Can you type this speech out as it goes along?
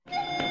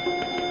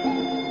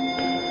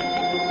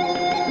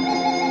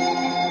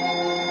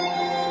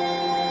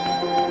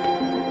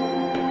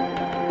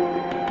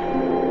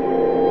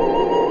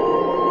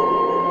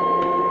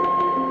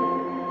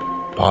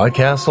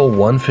PodCastle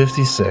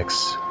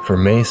 156 for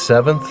May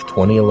 7th,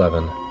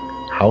 2011.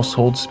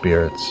 Household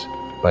Spirits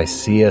by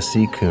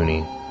C.S.E.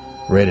 Cooney.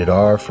 Rated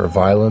R for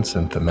violence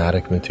and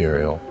thematic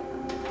material.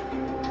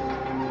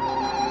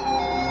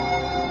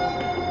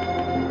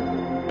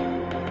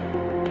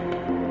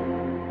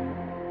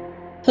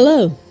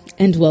 Hello,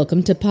 and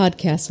welcome to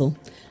PodCastle.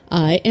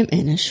 I am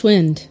Anna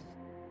Schwind.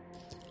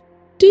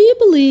 Do you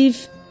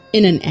believe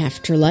in an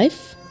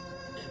afterlife?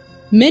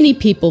 Many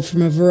people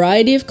from a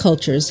variety of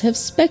cultures have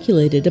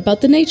speculated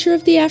about the nature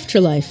of the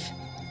afterlife,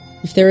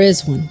 if there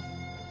is one.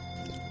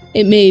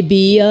 It may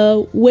be a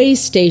way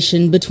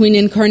station between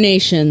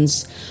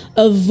incarnations,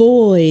 a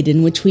void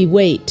in which we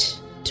wait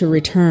to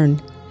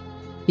return.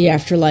 The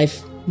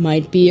afterlife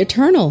might be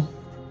eternal,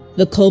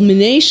 the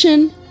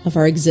culmination of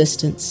our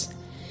existence.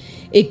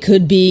 It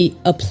could be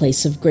a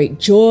place of great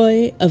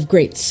joy, of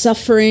great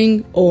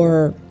suffering,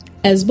 or,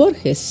 as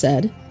Borges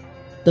said,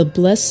 the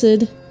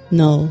blessed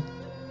no.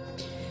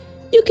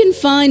 You can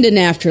find an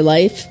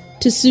afterlife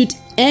to suit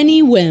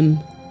any whim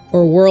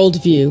or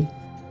worldview,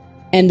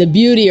 and the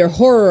beauty or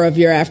horror of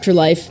your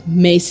afterlife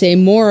may say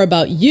more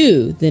about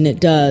you than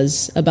it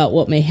does about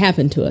what may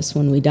happen to us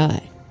when we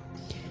die.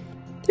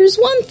 There's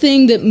one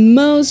thing that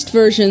most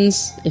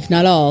versions, if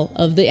not all,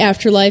 of the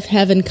afterlife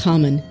have in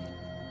common,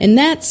 and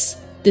that's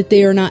that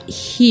they are not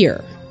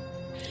here.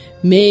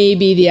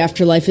 Maybe the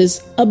afterlife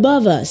is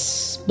above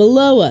us,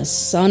 below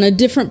us, on a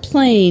different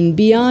plane,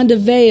 beyond a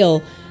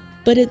veil,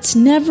 but it's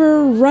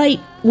never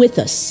right with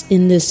us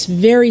in this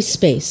very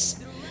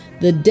space.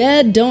 The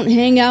dead don't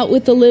hang out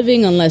with the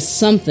living unless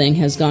something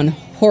has gone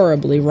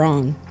horribly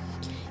wrong.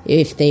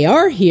 If they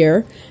are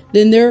here,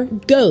 then they're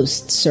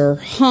ghosts or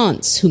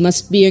haunts who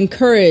must be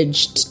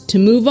encouraged to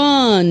move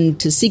on,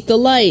 to seek the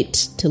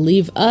light, to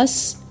leave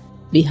us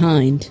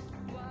behind.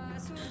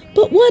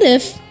 But what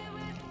if,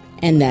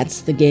 and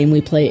that's the game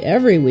we play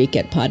every week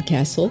at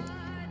PodCastle,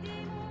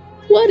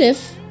 what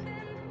if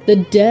the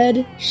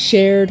dead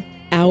shared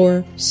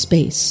our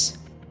space?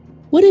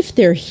 What if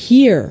they're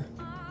here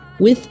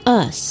with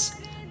us,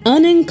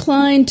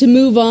 uninclined to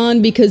move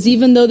on because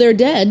even though they're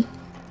dead,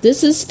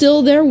 this is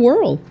still their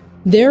world,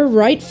 their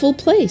rightful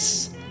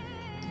place?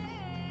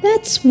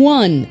 That's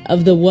one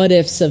of the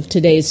what-ifs of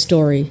today's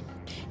story,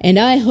 and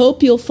I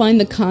hope you'll find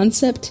the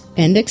concept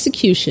and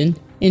execution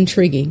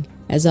intriguing,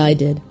 as I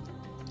did.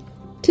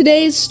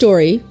 Today's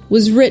story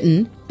was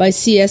written by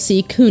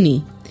C.S.E.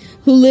 Cooney,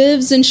 who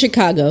lives in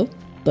Chicago,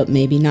 but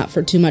maybe not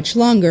for too much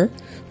longer,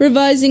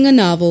 revising a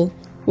novel,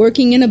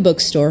 working in a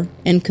bookstore,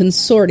 and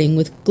consorting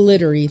with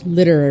glittery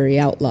literary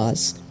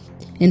outlaws.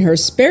 In her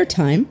spare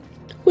time,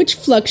 which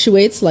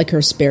fluctuates like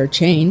her spare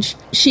change,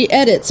 she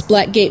edits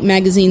Blackgate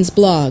Magazine's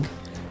blog.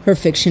 Her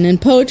fiction and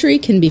poetry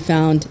can be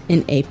found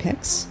in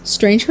Apex,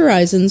 Strange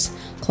Horizons,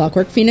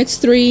 Clockwork Phoenix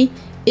 3,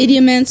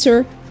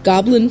 Idiomancer,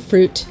 Goblin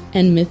Fruit,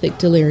 and Mythic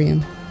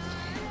Delirium.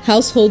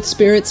 Household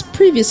Spirits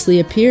previously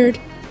appeared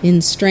in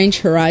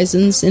Strange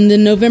Horizons in the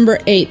November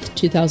 8th,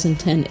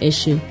 2010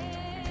 issue.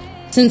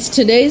 Since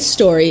today's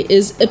story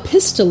is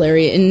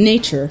epistolary in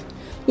nature,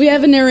 we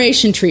have a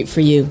narration treat for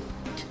you.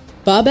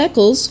 Bob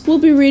Eccles will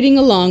be reading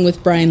along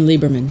with Brian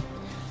Lieberman.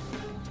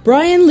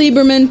 Brian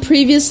Lieberman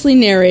previously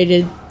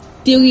narrated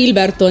Tio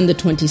Gilberto and the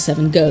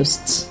 27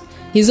 Ghosts.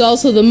 He's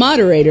also the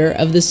moderator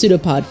of the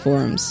Pseudopod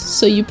forums,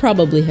 so you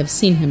probably have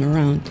seen him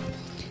around.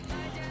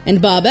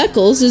 And Bob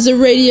Eccles is a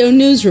radio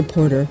news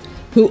reporter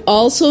who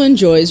also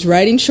enjoys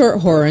writing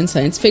short horror and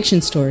science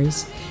fiction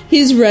stories.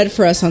 He's read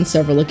for us on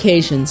several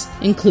occasions,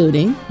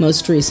 including,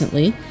 most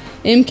recently,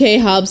 M.K.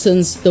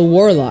 Hobson's The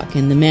Warlock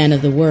and the Man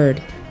of the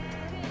Word.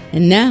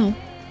 And now,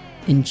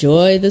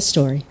 enjoy the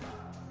story.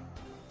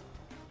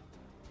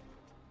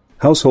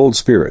 Household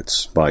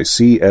Spirits by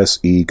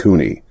C.S.E.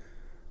 Cooney,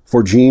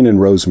 for Gene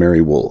and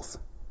Rosemary Wolfe.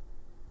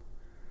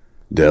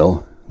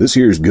 Del, this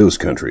here's ghost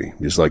country,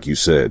 just like you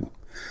said.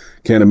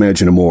 Can't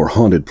imagine a more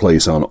haunted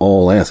place on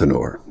all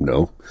Athenor,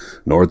 no,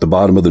 nor at the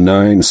bottom of the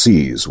 9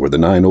 seas where the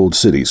 9 old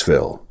cities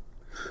fell.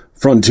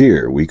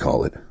 Frontier, we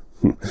call it.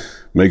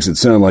 Makes it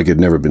sound like it'd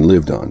never been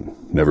lived on,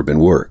 never been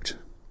worked.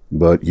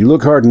 But you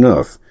look hard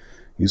enough,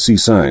 you see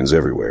signs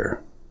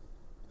everywhere.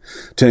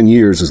 10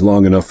 years is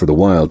long enough for the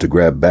wild to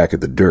grab back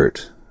at the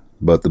dirt,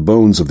 but the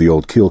bones of the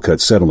old Kilcut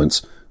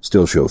settlements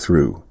still show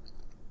through.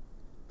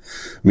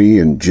 Me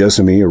and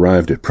Jessamy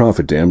arrived at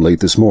Prophet Dam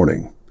late this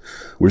morning.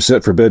 We're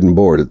set for bed and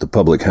board at the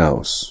public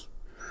house.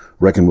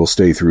 Reckon we'll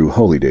stay through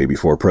Holy Day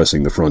before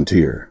pressing the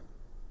frontier.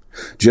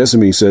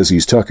 Jessamy says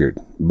he's tuckered,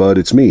 but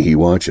it's me he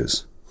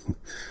watches.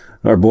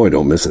 Our boy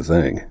don't miss a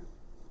thing.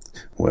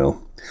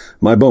 Well,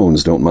 my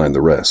bones don't mind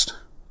the rest.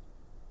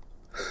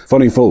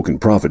 Funny folk in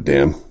Prophet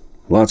Dam.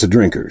 Lots of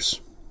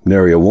drinkers.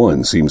 Nary a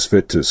one seems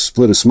fit to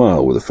split a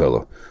smile with a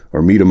fellow,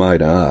 or meet 'em eye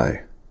to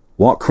eye.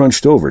 Walk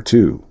crunched over,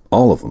 too,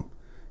 all of 'em,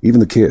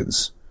 even the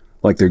kids,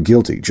 like they're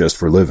guilty just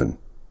for living.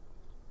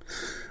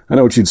 I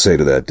know what you'd say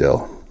to that,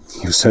 Del.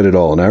 You said it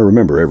all, and I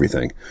remember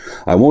everything.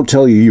 I won't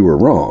tell you were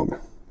wrong.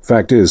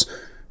 Fact is,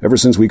 ever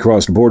since we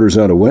crossed borders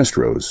out of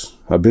Westeros,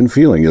 I've been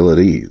feeling ill at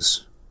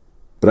ease.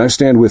 But I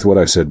stand with what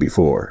I said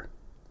before.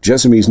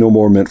 Jessamy's no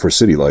more meant for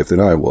city life than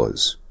I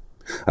was.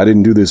 I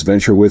didn't do this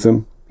venture with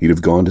him, he'd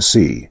have gone to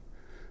sea.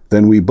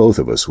 Then we both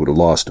of us would have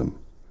lost him.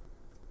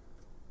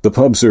 The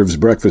pub serves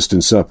breakfast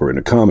and supper in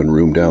a common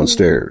room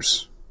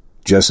downstairs.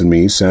 Jess and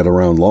me sat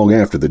around long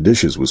after the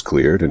dishes was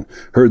cleared and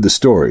heard the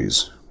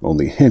stories,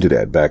 only hinted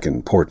at back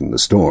in Port in the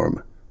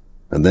Storm.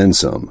 And then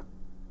some.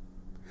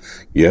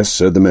 Yes,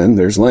 said the men,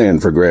 there's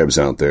land for grabs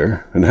out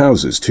there, and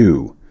houses,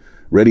 too.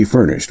 Ready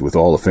furnished with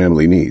all the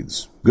family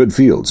needs. Good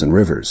fields and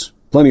rivers.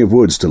 Plenty of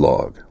woods to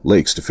log,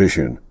 lakes to fish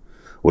in.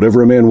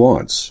 Whatever a man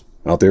wants,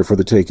 out there for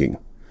the taking.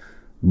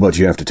 But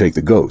you have to take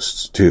the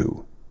ghosts,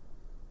 too.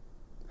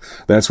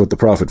 That's what the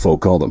prophet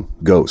folk call them,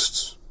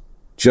 ghosts.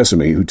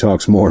 Jessamy, who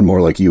talks more and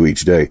more like you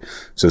each day,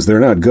 says they're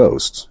not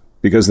ghosts,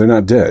 because they're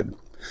not dead,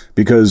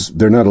 because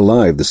they're not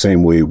alive the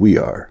same way we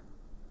are.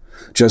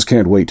 Just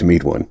can't wait to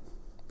meet one.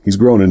 He's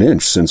grown an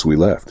inch since we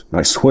left,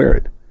 I swear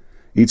it.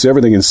 Eats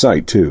everything in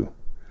sight, too.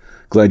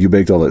 Glad you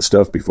baked all that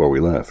stuff before we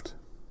left.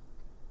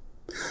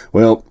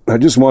 Well, I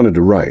just wanted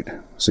to write,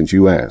 since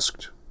you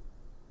asked.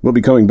 We'll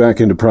be coming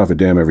back into Prophet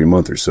Dam every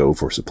month or so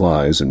for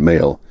supplies and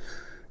mail.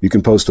 You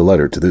can post a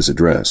letter to this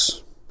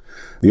address.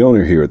 The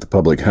owner here at the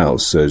public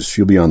house says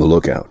she'll be on the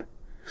lookout.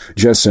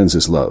 Jess sends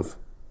his love.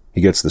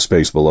 He gets the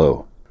space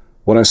below.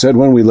 What I said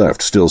when we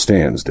left still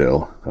stands,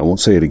 Dell. I won't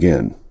say it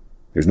again.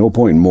 There's no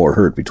point in more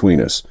hurt between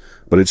us,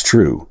 but it's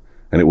true,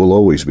 and it will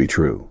always be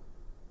true.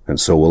 And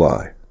so will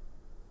I.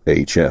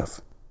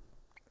 H.F.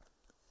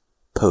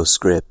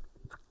 Postscript.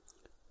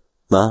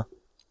 Ma,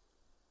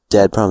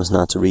 Dad promised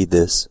not to read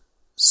this,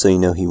 so you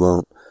know he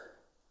won't.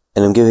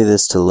 And I'm giving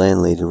this to the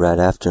landlady right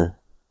after.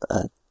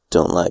 I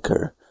don't like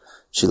her.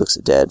 She looks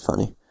at Dad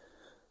funny.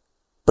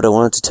 But I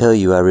wanted to tell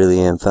you I really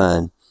am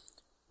fine.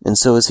 And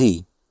so is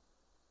he.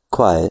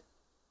 Quiet.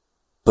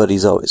 But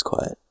he's always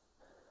quiet.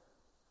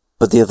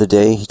 But the other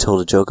day he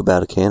told a joke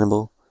about a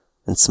cannibal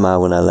and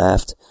smiled when I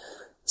laughed,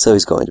 so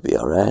he's going to be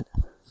all right.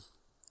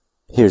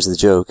 Here's the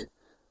joke.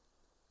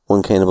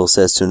 One cannibal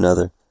says to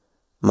another,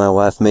 "My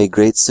wife made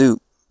great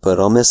soup, but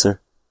I'll miss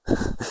her."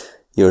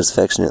 Yours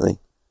affectionately,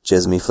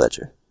 Jessamine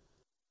Fletcher.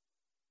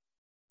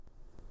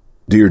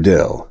 Dear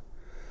Dell,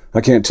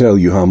 I can't tell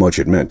you how much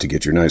it meant to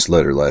get your nice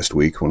letter last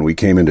week when we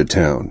came into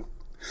town.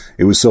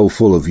 It was so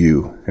full of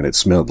you, and it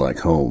smelled like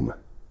home.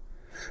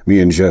 Me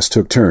and Jess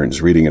took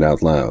turns reading it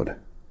out loud.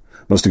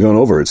 Must have gone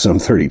over it some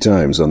 30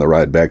 times on the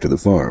ride back to the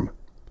farm.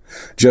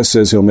 Jess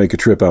says he'll make a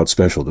trip out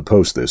special to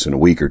post this in a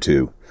week or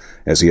two,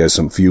 as he has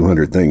some few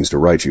hundred things to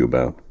write you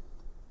about.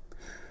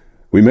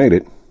 We made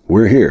it.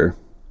 We're here,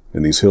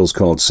 in these hills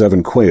called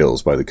Seven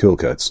Quails by the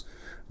Kilcuts.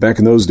 Back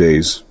in those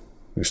days,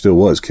 there still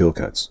was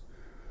Kilcuts.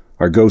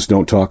 Our ghost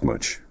don't talk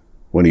much.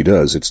 When he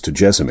does, it's to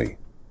Jessamy.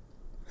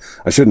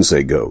 I shouldn't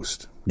say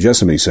ghost.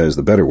 Jessamy says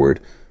the better word,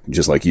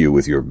 just like you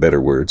with your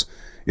better words,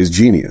 is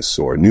genius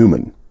or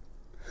Newman.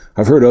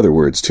 I've heard other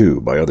words,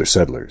 too, by other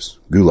settlers.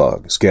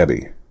 Gulag,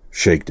 scabby,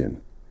 shakedin.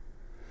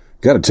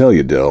 Gotta tell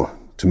you, Dell,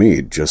 to me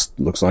it just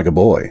looks like a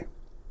boy.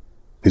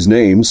 His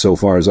name, so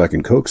far as I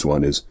can coax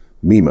one, is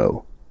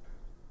Mimo.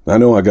 I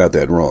know I got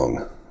that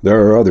wrong. There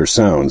are other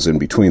sounds in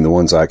between the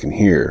ones I can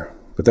hear,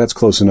 but that's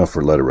close enough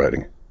for letter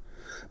writing.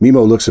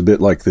 Mimo looks a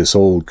bit like this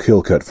old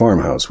Kilcut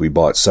farmhouse we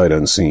bought sight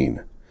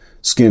unseen.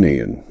 Skinny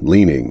and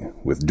leaning,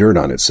 with dirt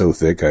on it so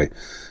thick I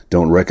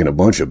don't reckon a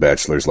bunch of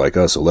bachelors like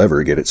us will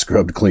ever get it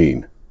scrubbed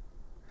clean.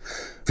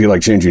 Feel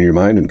like changing your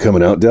mind and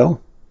coming out,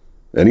 Dell?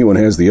 Anyone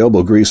has the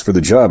elbow grease for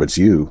the job, it's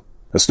you.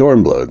 A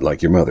stormblood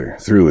like your mother,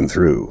 through and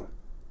through.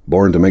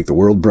 Born to make the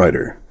world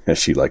brighter, as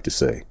she liked to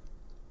say.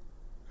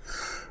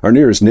 Our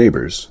nearest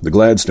neighbors, the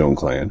Gladstone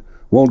clan,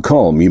 won't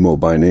call Mimo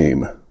by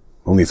name.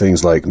 Only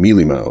things like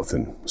Mealymouth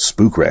and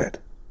Spookrat.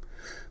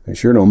 They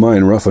sure don't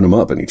mind roughing them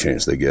up any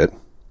chance they get.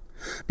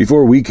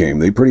 Before we came,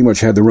 they pretty much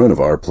had the run of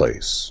our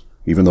place,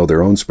 even though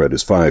their own spread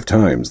is 5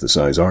 times the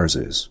size ours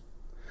is.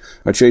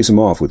 I chase them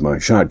off with my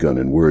shotgun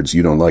in words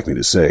you don't like me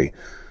to say,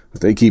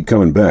 but they keep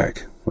coming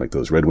back, like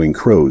those red-winged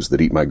crows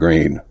that eat my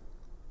grain.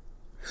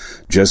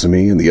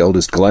 Jessamy and the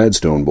eldest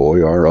Gladstone boy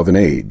are of an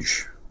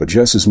age, but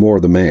Jess is more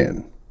the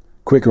man.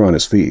 Quicker on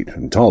his feet,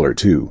 and taller,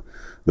 too,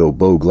 though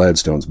Bo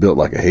Gladstone's built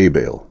like a hay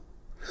bale.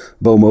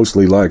 Bo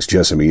mostly likes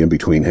Jessamy in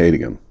between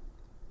hating him.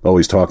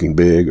 Always talking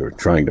big or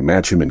trying to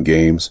match him in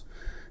games.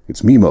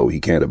 It's Mimo he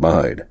can't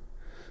abide.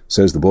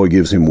 Says the boy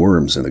gives him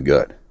worms in the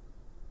gut.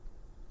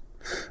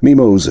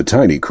 Mimo's a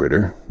tiny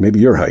critter, maybe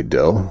your height,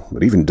 Dell,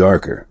 but even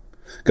darker.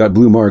 Got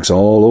blue marks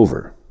all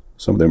over.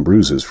 Some of them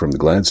bruises from the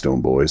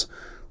Gladstone boys.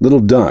 Little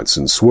dots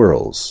and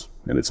swirls,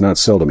 and it's not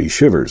seldom he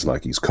shivers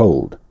like he's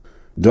cold.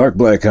 Dark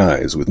black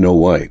eyes with no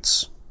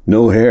whites.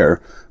 No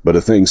hair, but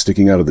a thing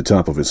sticking out of the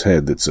top of his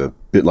head that's a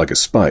bit like a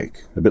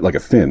spike, a bit like a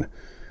fin,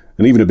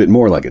 and even a bit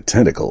more like a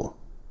tentacle.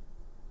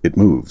 It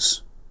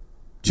moves.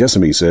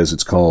 Jessamy says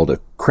it's called a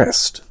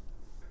crest.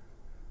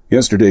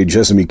 Yesterday,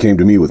 Jessamy came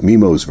to me with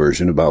Mimo's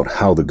version about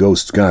how the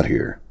ghosts got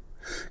here.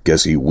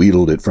 Guess he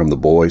wheedled it from the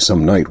boy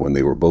some night when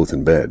they were both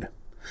in bed.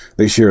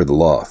 They share the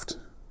loft.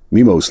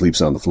 Mimo sleeps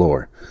on the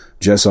floor.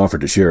 Jess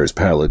offered to share his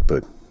pallet,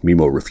 but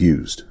Mimo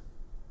refused.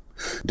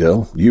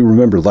 Del, you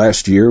remember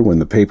last year when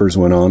the papers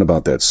went on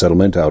about that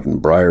settlement out in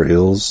Briar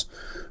Hills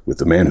with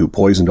the man who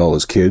poisoned all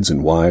his kids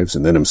and wives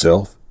and then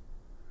himself?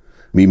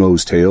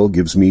 Memo's tale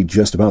gives me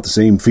just about the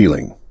same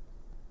feeling.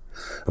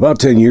 About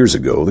 10 years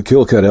ago, the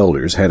Kilcut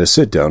elders had a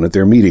sit-down at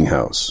their meeting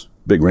house,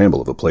 big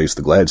ramble of a place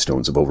the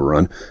Gladstones have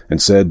overrun,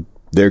 and said,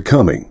 "They're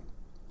coming.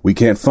 We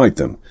can't fight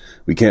them.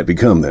 We can't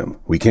become them.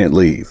 We can't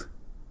leave."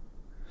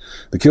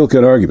 The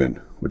Kilcut argument,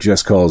 what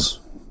Jess calls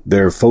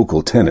their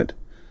focal tenet,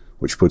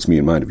 which puts me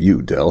in mind of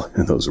you, Del,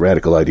 and those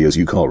radical ideas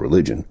you call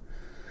religion,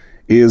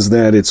 is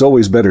that it's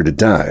always better to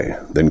die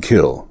than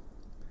kill.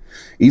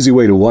 Easy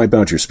way to wipe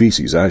out your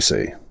species, I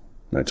say.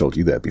 I told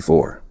you that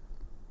before.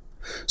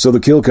 So the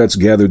Kilcuts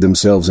gathered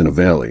themselves in a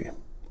valley,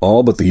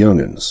 all but the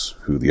young'uns,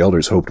 who the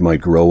elders hoped might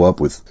grow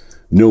up with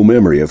no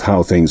memory of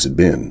how things had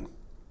been.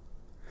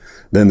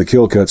 Then the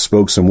Kilcuts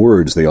spoke some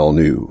words they all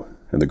knew,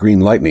 and the green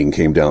lightning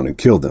came down and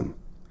killed them.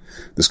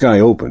 The sky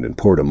opened and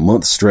poured a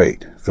month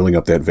straight, filling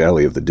up that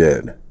valley of the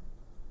dead.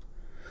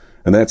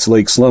 And that's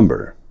Lake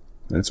Slumber.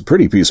 It's a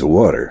pretty piece of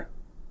water,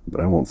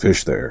 but I won't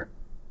fish there.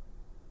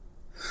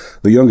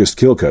 The youngest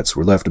Kilcuts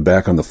were left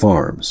back on the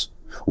farms,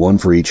 one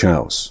for each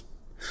house.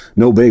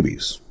 No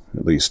babies,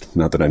 at least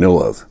not that I know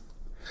of.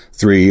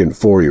 3- and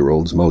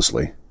 4-year-olds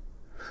mostly.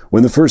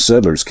 When the first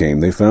settlers came,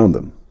 they found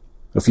them.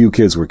 A few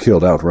kids were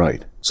killed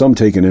outright, some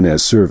taken in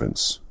as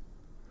servants.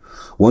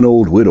 One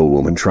old widow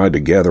woman tried to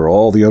gather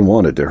all the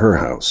unwanted to her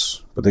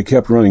house, but they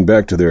kept running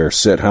back to their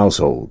set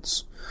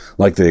households,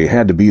 like they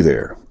had to be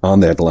there,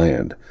 on that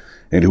land,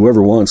 and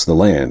whoever wants the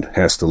land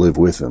has to live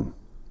with them.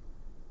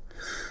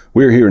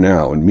 We're here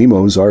now, and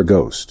Memo's our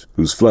ghost,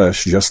 whose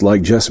flesh just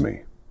like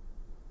Jessamy.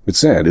 It's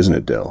sad, isn't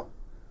it, Del?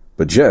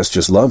 But Jess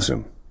just loves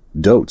him.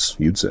 Dotes,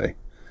 you'd say.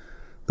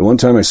 The one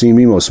time I seen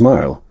Memo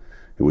smile,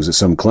 it was at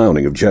some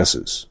clowning of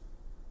Jess's.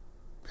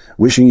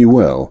 Wishing you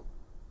well,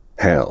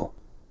 Hal.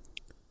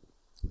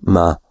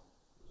 Ma,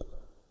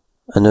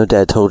 I know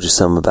Dad told you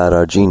something about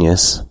our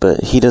genius,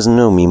 but he doesn't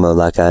know Memo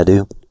like I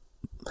do.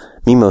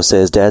 Memo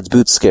says Dad's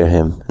boots scare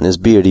him, and his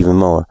beard even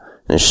more,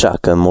 and his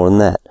shotgun more than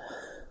that.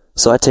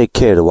 So I take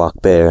care to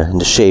walk bare and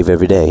to shave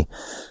every day.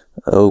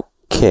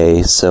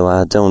 Okay, so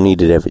I don't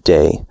need it every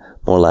day,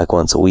 more like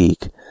once a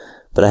week.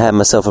 But I had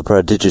myself a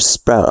prodigious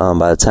sprout on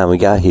by the time we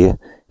got here.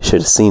 You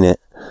should have seen it.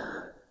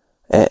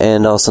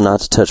 And also not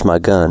to touch my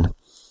gun.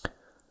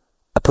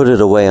 I put it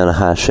away on a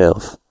high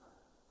shelf.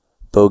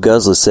 Bo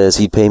Guzzler says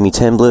he'd pay me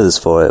 10 blithers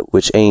for it,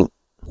 which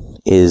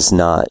is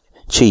not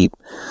cheap,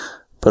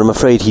 but I'm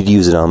afraid he'd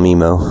use it on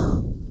Memo.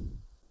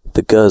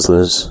 The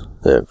Guzzlers,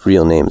 their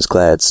real name is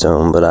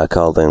Gladstone, but I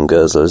call them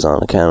Guzzlers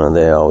on account of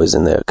they're always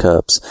in their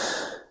cups,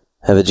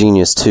 have a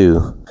genius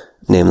too,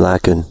 named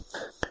Lycan.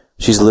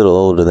 She's a little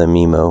older than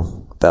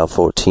Memo, about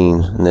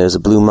 14, and there's a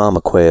blue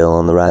mama quail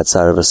on the right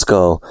side of her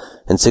skull,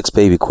 and 6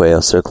 baby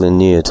quail circling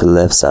near to the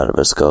left side of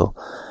her skull.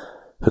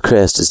 Her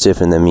crest is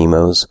different than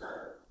Memo's,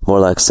 more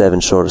like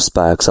 7 shorter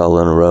spikes all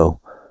in a row,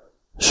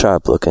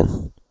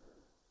 sharp-looking.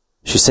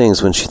 She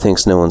sings when she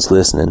thinks no one's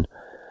listening.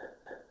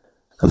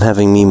 I'm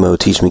having Memo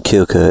teach me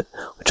Kilcut,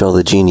 which all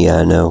the genii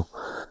I know,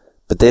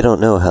 but they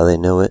don't know how they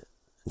know it,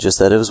 just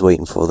that it was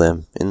waiting for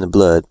them, in the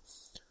blood,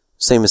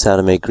 same as how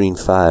to make green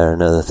fire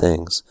and other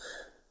things.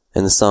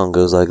 And the song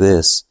goes like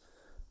this.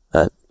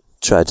 I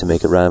tried to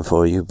make it rhyme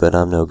for you, but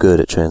I'm no good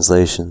at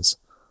translations.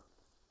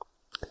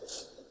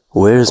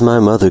 Where's my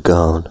mother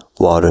gone,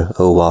 water,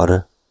 oh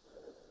water?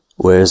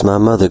 Where's my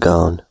mother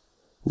gone?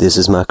 This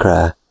is my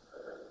cry.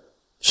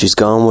 She's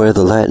gone where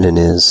the lightning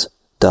is,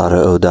 daughter,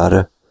 oh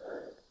daughter.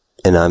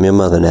 And I'm your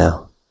mother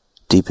now,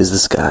 deep as the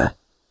sky.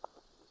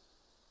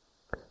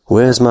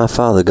 Where's my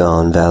father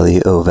gone,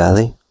 valley, oh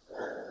valley?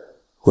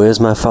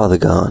 Where's my father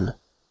gone?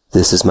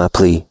 This is my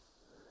plea.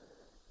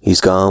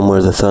 He's gone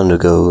where the thunder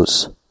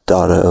goes,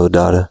 daughter, oh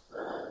daughter.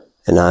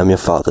 And I'm your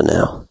father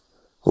now,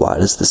 wide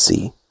as the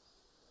sea.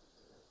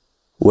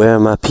 Where are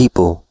my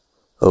people,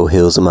 oh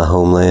hills of my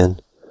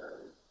homeland?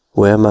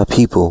 Where are my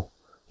people,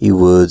 you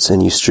woods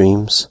and you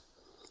streams?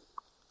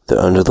 They're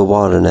under the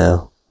water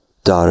now,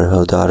 daughter,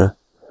 oh daughter.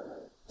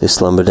 They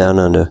slumber down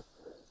under,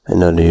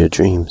 and under your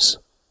dreams.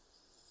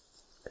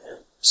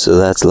 So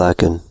that's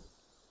Lycan.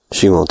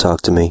 She won't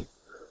talk to me.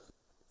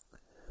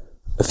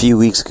 A few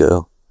weeks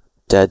ago,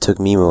 Dad took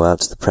Memo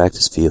out to the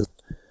practice field.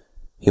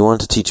 He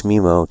wanted to teach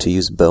Memo to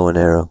use a bow and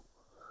arrow.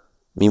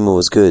 Memo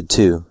was good,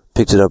 too.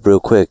 Picked it up real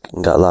quick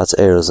and got lots of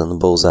arrows on the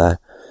bullseye.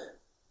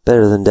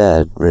 Better than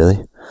Dad,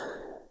 really.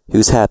 He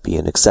was happy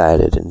and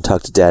excited and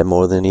talked to Dad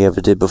more than he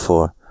ever did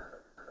before.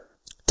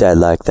 Dad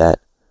liked that.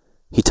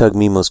 He tugged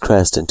Memo's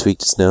crest and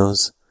tweaked his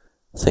nose.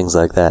 Things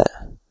like that.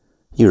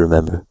 You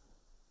remember.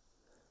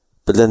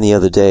 But then the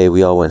other day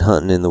we all went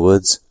hunting in the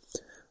woods.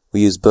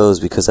 We used bows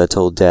because I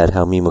told Dad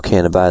how Memo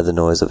can't abide the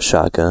noise of a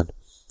shotgun.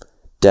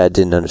 Dad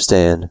didn't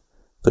understand,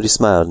 but he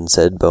smiled and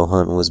said bow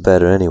hunting was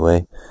better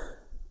anyway.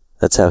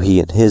 That's how he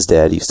and his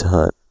dad used to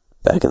hunt,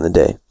 back in the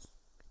day.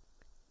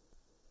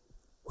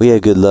 We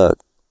had good luck.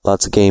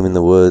 Lots of game in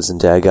the woods, and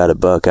Dad got a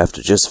buck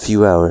after just a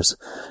few hours.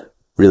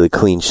 Really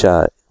clean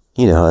shot.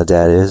 You know how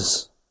Dad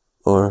is.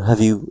 Or have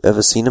you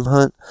ever seen him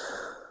hunt?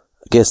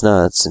 I guess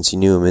not, since you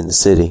knew him in the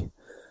city.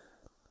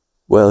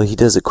 Well, he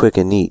does it quick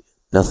and neat,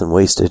 nothing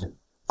wasted.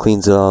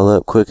 Cleans it all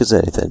up quick as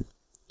anything.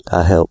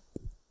 I help.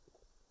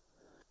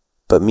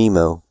 But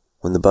Mimo,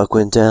 when the buck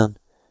went down,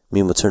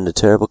 Mimo turned a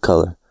terrible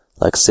color,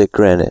 like sick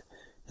granite,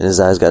 and his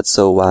eyes got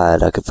so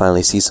wide I could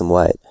finally see some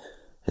white,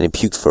 and he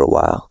puked for a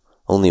while,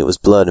 only it was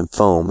blood and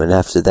foam, and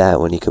after that,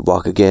 when he could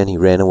walk again, he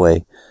ran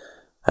away.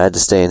 I had to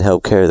stay and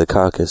help carry the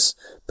carcass,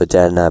 but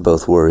Dad and I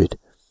both worried.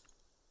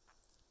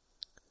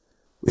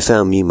 We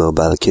found Mimo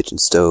by the kitchen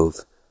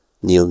stove,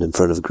 kneeling in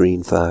front of a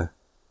green fire.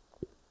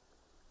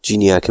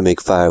 Jeannie, I can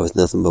make fire with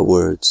nothing but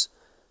words,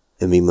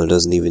 and Mimo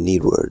doesn't even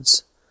need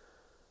words.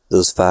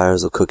 Those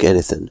fires will cook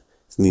anything,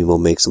 if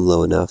Mimo makes them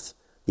low enough.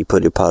 You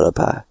put your pot up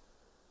high.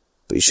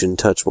 But you shouldn't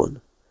touch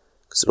one,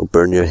 'cause it'll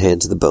burn your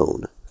hand to the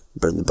bone,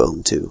 burn the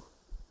bone too.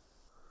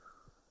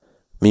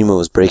 Mimo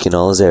was breaking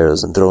all his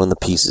arrows and throwing the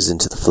pieces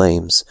into the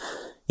flames,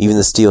 even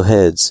the steel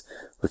heads,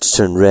 which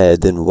turned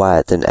red, then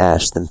white, then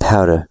ash, then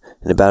powder,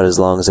 and about as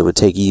long as it would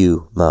take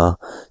you, Ma,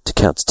 to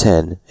count to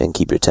 10 and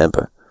keep your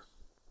temper.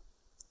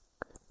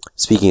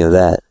 Speaking of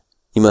that,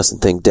 you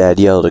mustn't think Dad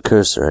yelled or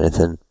cursed or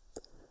anything.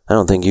 I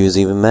don't think he was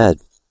even mad.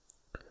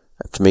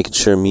 After making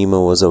sure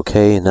Mimo was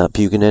okay and not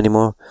puking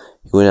anymore,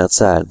 he went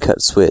outside and cut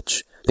a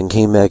switch, then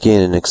came back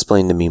in and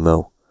explained to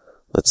Mimo.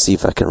 Let's see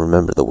if I can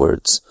remember the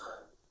words.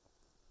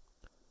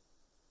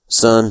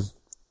 Son,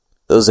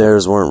 those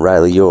arrows weren't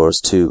rightly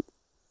yours to...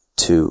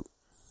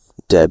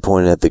 Dad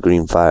pointed at the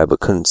green fire but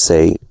couldn't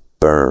say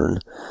burn.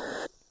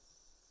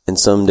 And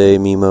someday,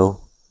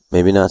 Mimo,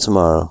 maybe not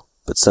tomorrow,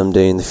 but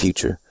someday in the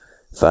future,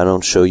 if I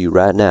don't show you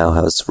right now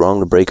how it's wrong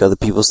to break other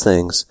people's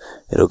things,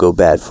 it'll go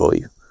bad for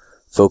you.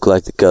 Folk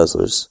like the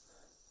guzzlers.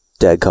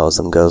 Dad calls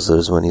them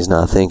guzzlers when he's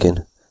not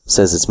thinking.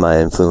 Says it's my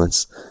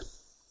influence.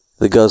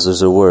 The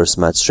guzzlers are worse,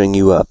 might string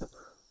you up,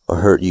 or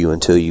hurt you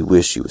until you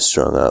wish you was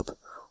strung up,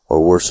 or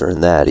worser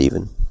than that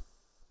even.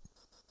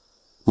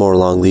 More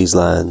along these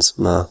lines,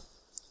 Ma.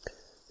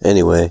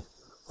 Anyway,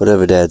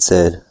 whatever Dad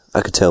said,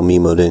 I could tell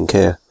Mimo didn't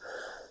care.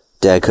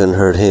 Dad couldn't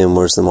hurt him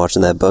worse than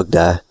watching that buck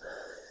die.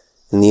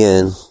 In the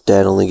end,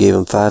 Dad only gave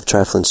him 5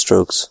 trifling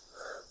strokes,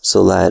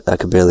 so light I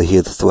could barely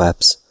hear the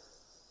thwaps.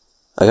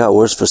 I got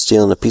worse for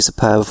stealing a piece of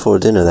pie before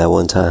dinner that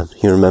one time.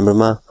 You remember,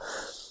 Ma?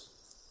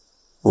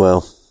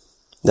 Well,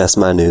 that's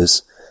my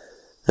news.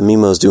 And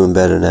Mimo's doing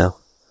better now.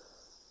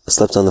 I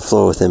slept on the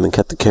floor with him and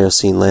kept the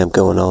kerosene lamp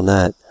going all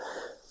night.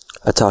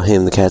 I taught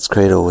him the cat's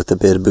cradle with a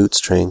bit of boot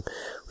string,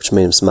 which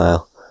made him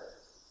smile.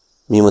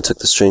 Mimo took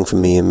the string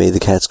from me and made the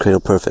cat's cradle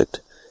perfect.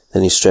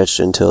 Then he stretched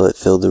it until it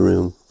filled the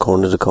room,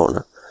 corner to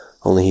corner.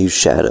 Only he used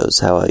shadows,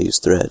 how I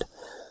used thread.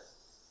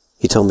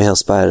 He told me how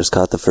spiders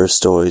caught the first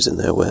stories in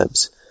their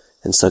webs,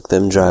 and sucked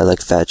them dry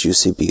like fat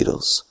juicy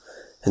beetles,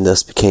 and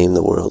thus became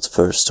the world's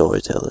first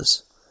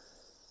storytellers.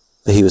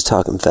 But he was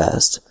talking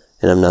fast,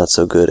 and I'm not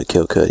so good at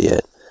kill-cut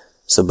yet,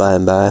 so by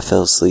and by I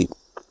fell asleep.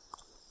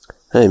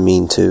 I didn't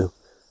mean to.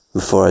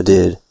 Before I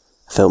did,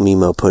 I felt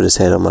Mimo put his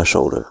head on my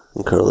shoulder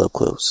and curl up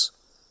close.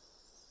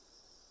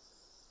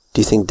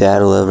 Do you think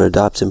Dad will ever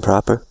adopt him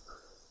proper?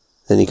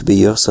 Then he could be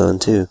your son,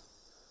 too.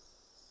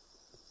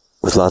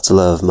 With lots of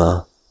love,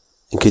 Ma.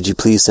 And could you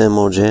please send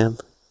more jam?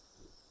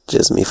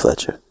 Jessamine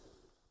Fletcher.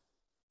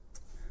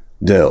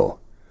 Dell.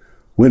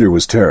 Winter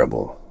was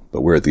terrible,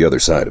 but we're at the other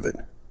side of it.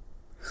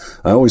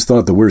 I always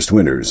thought the worst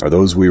winters are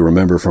those we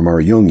remember from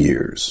our young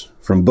years,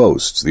 from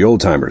boasts the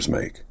old-timers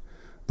make.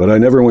 But I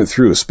never went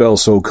through a spell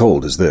so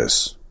cold as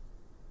this.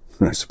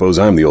 I suppose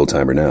I'm the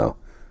old-timer now.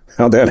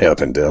 How'd that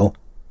happen, Dell?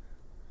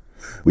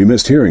 We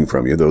missed hearing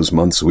from you those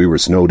months we were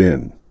snowed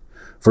in.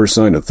 First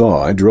sign of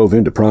thaw, I drove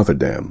into Prophet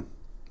Dam.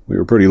 We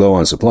were pretty low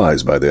on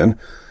supplies by then,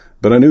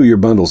 but I knew your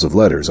bundles of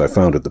letters I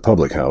found at the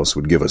public house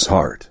would give us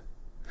heart.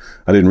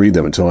 I didn't read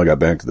them until I got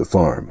back to the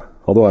farm,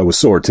 although I was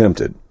sore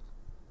tempted.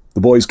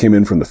 The boys came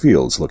in from the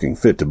fields looking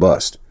fit to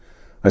bust.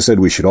 I said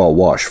we should all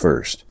wash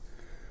first.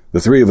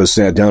 The 3 of us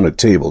sat down at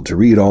table to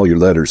read all your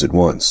letters at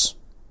once.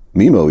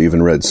 Mimo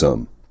even read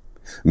some.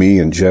 Me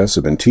and Jess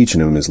have been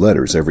teaching him his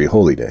letters every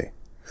holy day.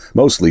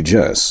 Mostly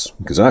Jess,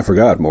 because I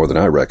forgot more than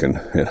I reckon,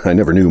 and I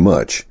never knew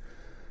much.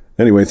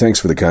 Anyway, thanks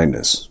for the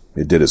kindness.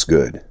 It did us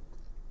good.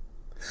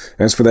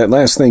 As for that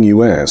last thing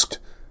you asked,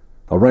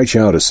 I'll write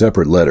you out a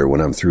separate letter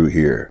when I'm through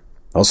here.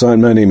 I'll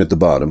sign my name at the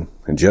bottom,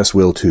 and Jess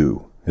will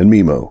too, and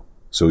Mimo,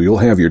 so you'll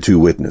have your 2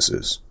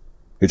 witnesses.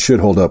 It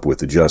should hold up with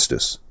the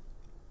justice.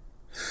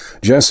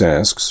 Jess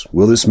asks,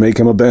 will this make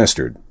him a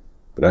bastard?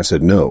 But I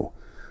said no.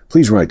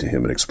 Please write to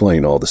him and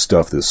explain all the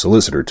stuff the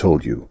solicitor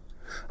told you.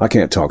 I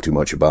can't talk too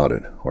much about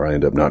it, or I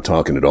end up not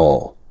talking at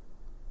all.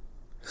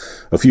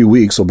 A few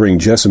weeks will bring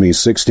Jessamine's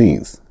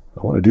 16th. I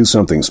want to do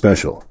something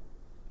special.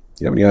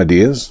 You have any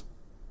ideas?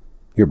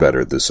 You're better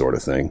at this sort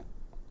of thing.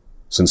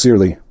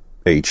 Sincerely,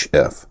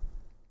 H.F.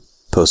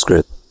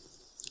 Postscript.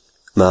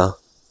 Ma,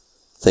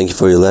 thank you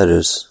for your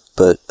letters,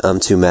 but I'm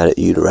too mad at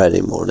you to write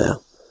anymore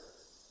now.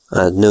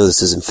 I know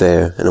this isn't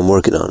fair, and I'm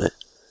working on it.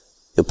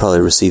 You'll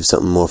probably receive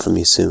something more from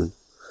me soon.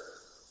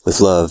 With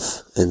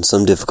love, and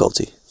some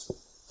difficulty.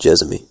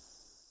 Jessamine.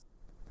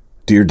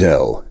 Dear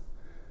Dell,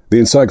 the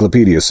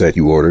encyclopedia set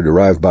you ordered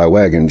arrived by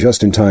wagon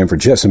just in time for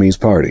Jessamy's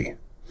party.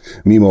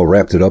 Mimo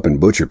wrapped it up in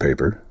butcher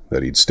paper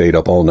that he'd stayed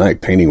up all night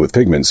painting with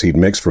pigments he'd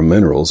mixed from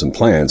minerals and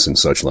plants and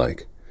such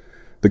like.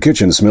 The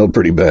kitchen smelled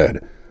pretty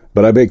bad,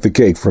 but I baked the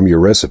cake from your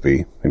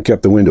recipe and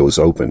kept the windows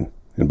open,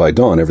 and by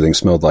dawn everything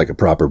smelled like a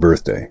proper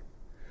birthday.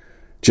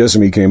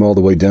 Jessamy came all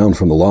the way down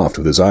from the loft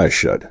with his eyes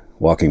shut,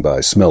 walking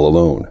by smell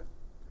alone.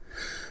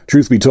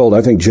 Truth be told,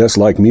 I think Jess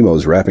liked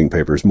Mimo's wrapping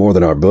papers more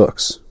than our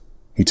books.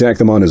 He tacked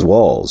them on his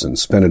walls and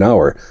spent an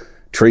hour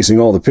tracing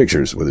all the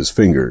pictures with his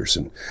fingers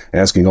and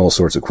asking all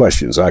sorts of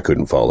questions I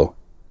couldn't follow.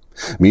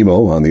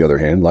 Mimo, on the other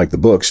hand, liked the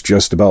books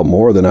just about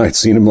more than I'd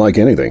seen him like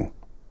anything.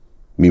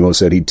 Mimo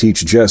said he'd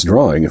teach Jess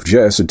drawing if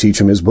Jess would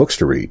teach him his books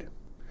to read.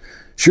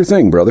 Sure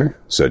thing, brother,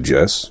 said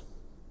Jess.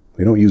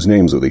 We don't use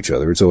names with each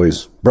other. It's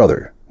always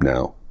brother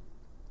now.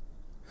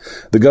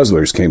 The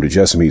Guzzlers came to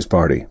Jessamy's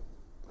party.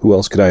 Who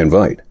else could I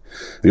invite?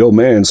 The old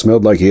man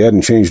smelled like he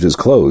hadn't changed his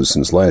clothes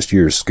since last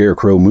year's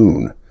scarecrow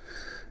moon.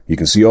 You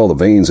can see all the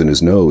veins in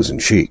his nose and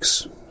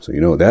cheeks, so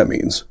you know what that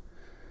means.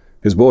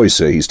 His boys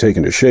say he's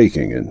taken to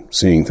shaking and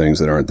seeing things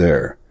that aren't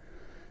there.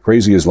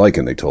 Crazy as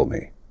Lycan, they told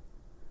me.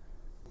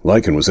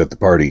 Lycan was at the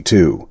party,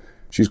 too.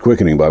 She's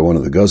quickening by one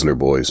of the Guzzler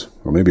boys,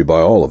 or maybe by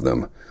all of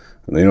them,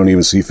 and they don't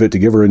even see fit to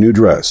give her a new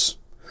dress.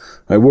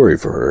 I worry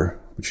for her,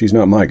 but she's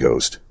not my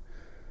ghost.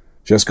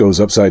 Jess goes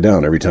upside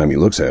down every time he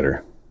looks at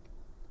her.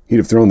 He'd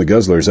have thrown the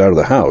Guzzlers out of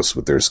the house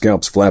with their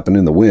scalps flapping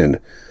in the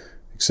wind,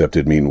 except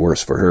it'd mean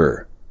worse for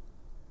her.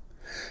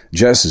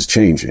 Jess is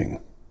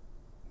changing.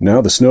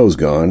 Now the snow's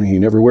gone, he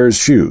never wears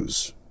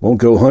shoes,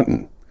 won't go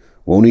hunting,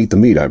 won't eat the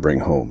meat I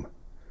bring home.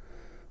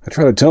 I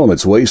try to tell him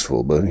it's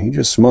wasteful, but he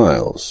just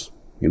smiles.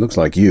 He looks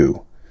like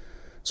you.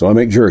 So I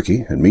make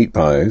jerky and meat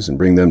pies and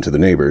bring them to the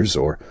neighbors,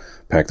 or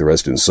pack the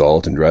rest in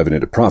salt and drive it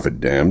into Prophet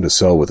Dam to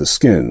sell with the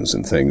skins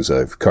and things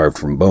I've carved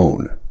from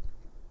bone.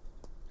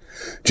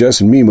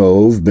 Jess and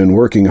Mimo have been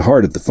working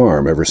hard at the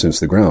farm ever since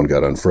the ground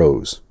got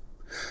unfroze.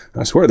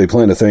 I swear they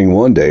plant a thing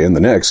one day and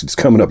the next it's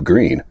coming up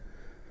green.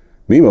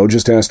 Mimo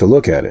just has to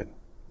look at it,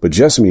 but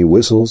Jessamy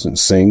whistles and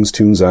sings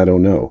tunes I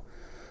don't know.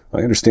 I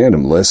understand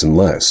him less and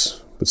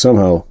less, but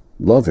somehow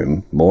love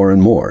him more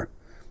and more.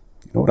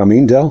 You know what I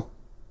mean, Del?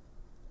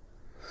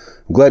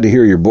 I'm glad to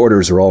hear your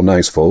boarders are all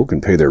nice folk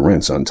and pay their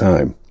rents on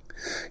time.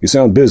 You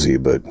sound busy,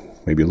 but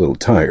maybe a little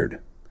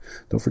tired.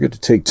 Don't forget to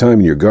take time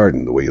in your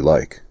garden the way you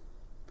like.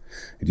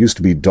 It used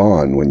to be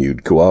dawn when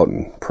you'd go out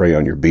and pray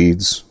on your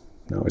beads.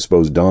 Now I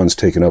suppose dawn's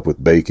taken up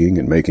with baking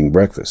and making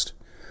breakfast.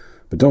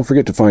 But don't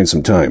forget to find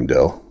some time,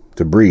 Del,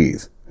 to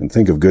breathe and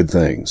think of good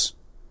things.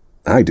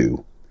 I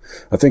do.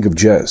 I think of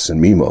Jess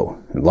and Mimo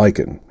and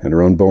Lycan and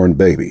her unborn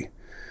baby.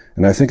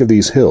 And I think of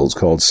these hills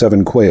called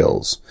Seven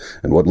Quails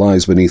and what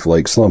lies beneath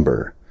Lake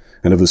Slumber,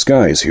 and of the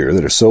skies here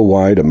that are so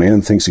wide a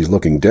man thinks he's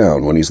looking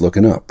down when he's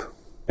looking up,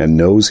 and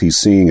knows he's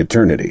seeing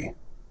eternity.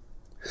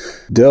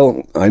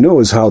 Del, I know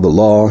as how the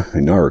law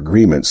in our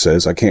agreement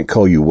says I can't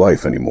call you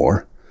wife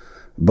anymore,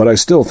 but I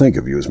still think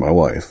of you as my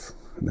wife,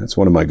 and that's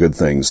one of my good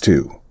things,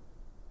 too.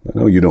 I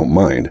know you don't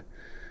mind.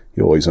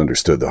 You always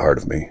understood the heart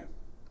of me.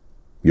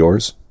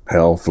 Yours,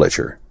 Hal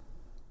Fletcher.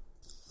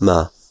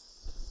 Ma,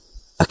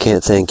 I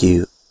can't thank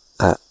you.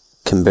 I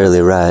can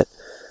barely write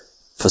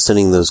for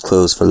sending those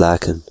clothes for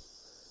Lycan.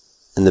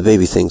 And the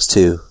baby things,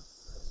 too.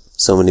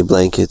 So many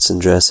blankets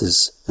and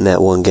dresses, and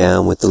that one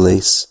gown with the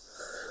lace.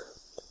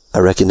 I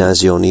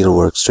recognized your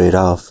needlework straight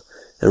off,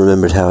 and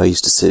remembered how I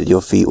used to sit at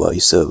your feet while you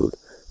sewed,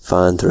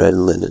 fine thread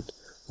and linen,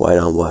 white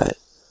on white,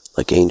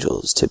 like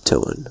angels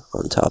tiptoeing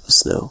on top of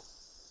snow.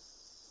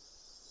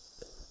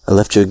 I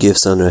left your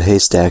gifts under a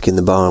haystack in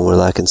the barn where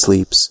Lycan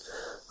sleeps,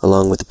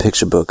 along with the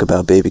picture book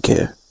about baby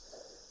care.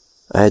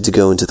 I had to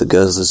go into the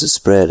Guzzlers'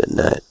 spread at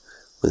night,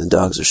 when the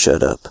dogs are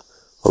shut up,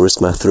 or risk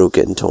my throat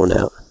getting torn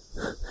out.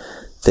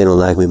 They don't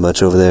like me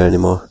much over there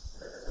anymore.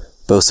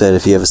 Bo said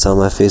if he ever saw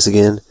my face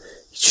again,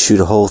 he'd shoot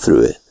a hole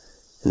through it,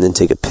 and then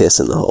take a piss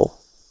in the hole.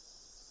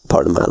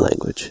 Pardon my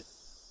language.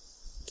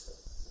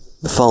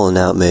 The falling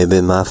out may have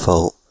been my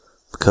fault,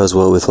 because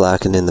what with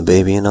Lycan and the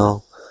baby and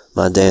all,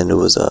 my dander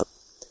was up.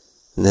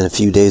 And then a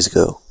few days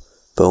ago,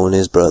 Bo and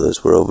his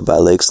brothers were over by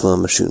Lake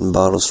Slumber shooting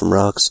bottles from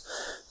rocks,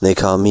 and they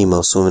caught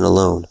Mimo swimming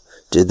alone,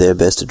 did their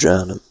best to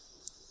drown him.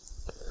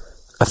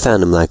 I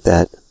found him like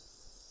that,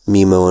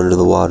 Mimo under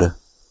the water,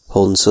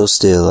 holding so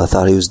still I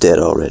thought he was dead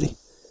already.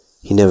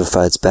 He never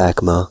fights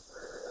back, Ma.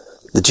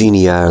 The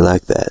genii are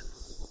like that.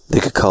 They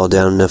could call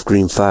down enough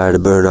green fire to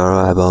burn our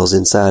eyeballs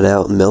inside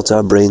out and melt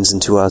our brains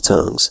into our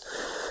tongues.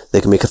 They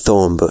can make a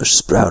thorn bush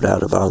sprout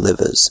out of our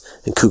livers,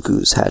 and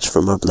cuckoos hatch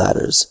from our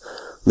bladders,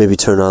 maybe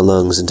turn our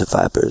lungs into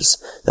vipers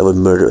that would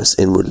murder us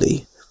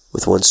inwardly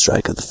with one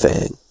strike of the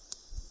fang.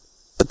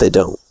 But they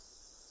don't.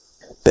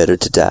 Better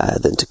to die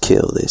than to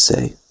kill, they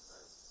say.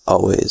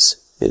 Always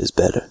it is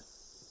better.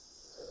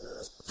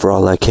 For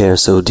all I care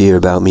so dear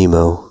about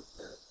Mimo,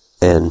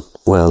 and,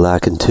 well,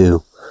 Lycan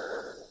too,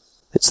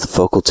 it's the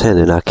focal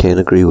tenet I can't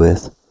agree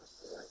with.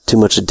 Too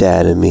much of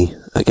Dad in me,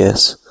 I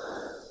guess.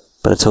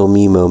 But I told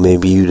Mimo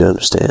maybe you'd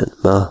understand,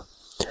 Ma,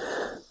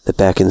 that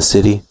back in the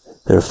city,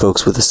 There are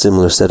folks with a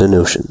similar set of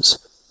notions,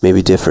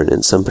 maybe different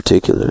in some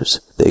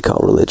particulars they call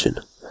religion.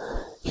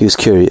 He was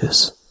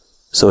curious,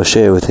 so I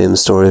shared with him the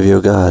story of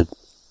your God.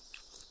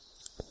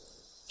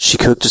 She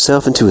cooked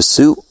herself into a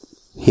soup?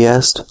 He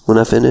asked when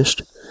I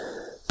finished.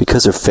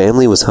 Because her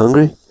family was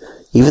hungry?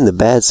 Even the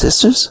bad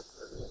sisters?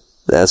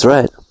 That's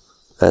right,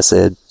 I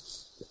said.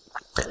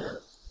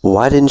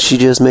 Why didn't she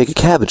just make a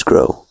cabbage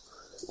grow?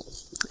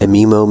 And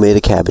Mimo made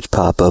a cabbage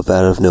pop up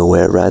out of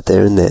nowhere right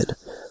there and then,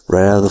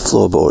 right out of the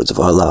floorboards of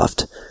our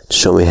loft, to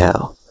show me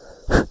how.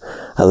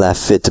 I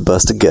laughed fit to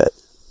bust a gut.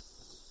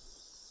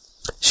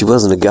 She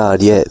wasn't a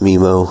god yet,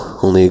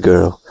 Mimo, only a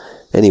girl.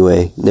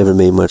 Anyway, never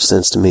made much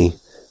sense to me.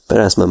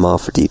 Better ask my ma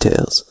for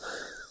details.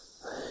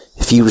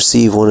 If you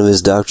receive one of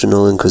his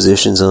doctrinal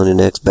inquisitions on your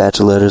next batch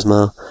of letters,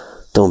 Ma,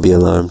 don't be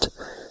alarmed.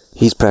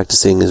 He's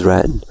practicing his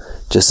writing,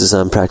 just as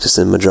I'm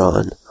practicing my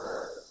drawing.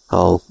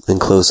 I'll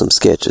enclose some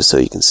sketches so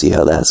you can see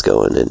how that's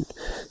going, and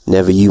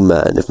never you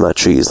mind if my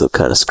trees look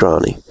kind of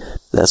scrawny.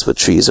 That's what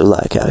trees are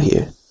like out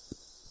here.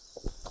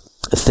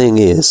 The thing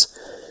is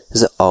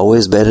it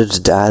always better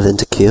to die than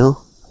to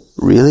kill?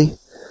 Really?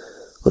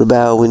 What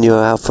about when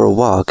you're out for a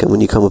walk and when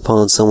you come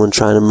upon someone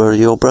trying to murder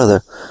your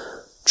brother?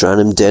 Drown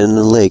him dead in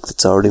a lake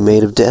that's already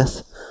made of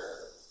death?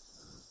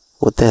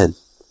 What then?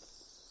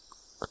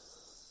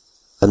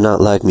 I'm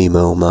not like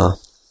Mimo, Ma,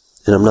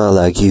 and I'm not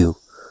like you.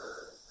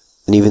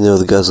 And even though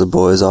the Guzzler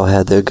boys all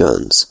had their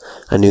guns,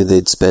 I knew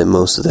they'd spent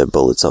most of their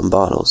bullets on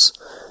bottles.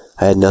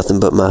 I had nothing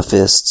but my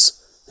fists,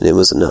 and it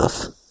was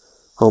enough.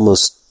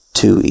 Almost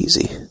too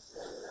easy.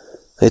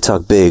 They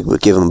talk big,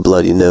 but give 'em a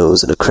bloody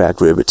nose and a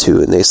cracked rib or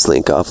two, and they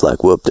slink off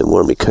like whooped and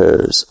wormy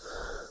curs.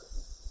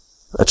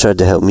 I tried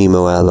to help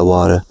Mimo out of the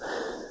water,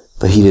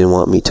 but he didn't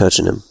want me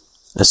touching him.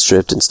 I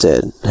stripped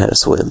instead and had a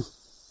swim.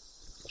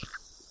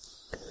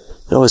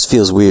 It always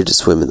feels weird to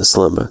swim in the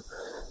slumber,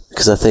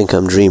 because I think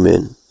I'm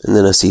dreaming, and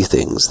then I see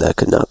things that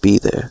could not be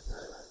there,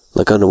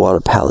 like underwater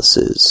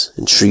palaces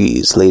and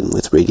trees laden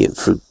with radiant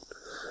fruit.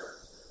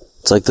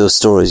 It's like those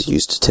stories you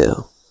used to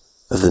tell,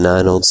 of the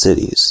 9 old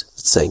cities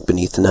that sank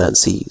beneath the 9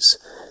 seas,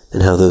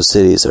 and how those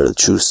cities are the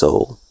true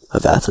soul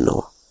of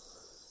Athenor.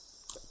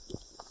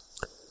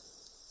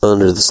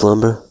 Under the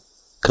slumber,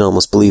 can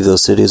almost believe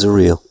those cities are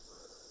real.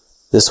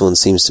 This one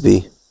seems to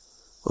be,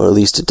 or at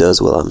least it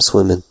does while I'm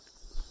swimming.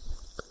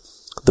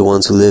 The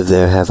ones who live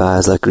there have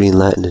eyes like green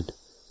lightning,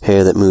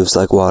 hair that moves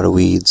like water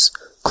weeds,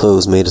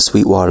 clothes made of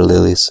sweet water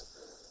lilies.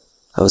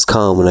 I was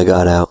calm when I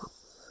got out.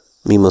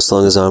 Mimo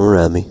slung his arm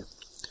around me.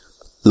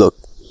 Look,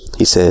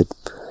 he said.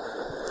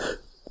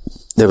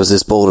 There was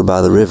this boulder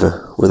by the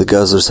river, where the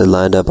Guzzlers had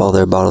lined up all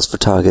their bottles for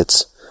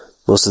targets.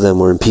 Most of them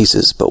were in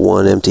pieces, but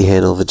one empty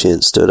handle of a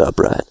gin stood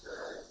upright.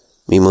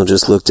 Mimo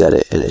just looked at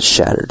it, and it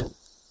shattered.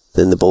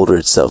 Then the boulder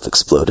itself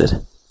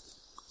exploded.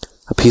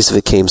 A piece of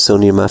it came so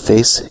near my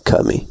face, it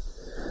cut me.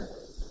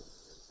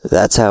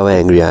 That's how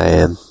angry I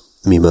am,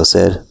 Mimo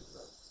said.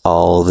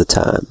 All the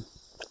time.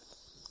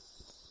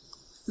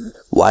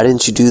 Why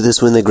didn't you do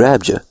this when they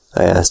grabbed you?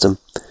 I asked him.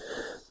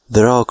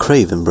 They're all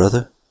craven,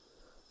 brother.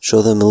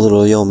 Show them a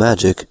little of your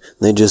magic, and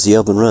they just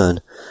yelp and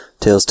run,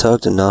 tails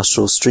tucked and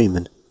nostrils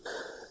streaming.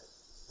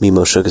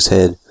 Mimo shook his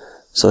head,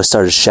 so I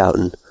started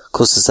shouting,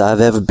 closest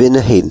I've ever been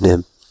to hating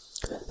him.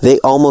 They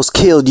almost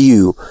killed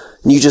you,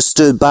 and you just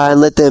stood by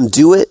and let them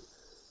do it?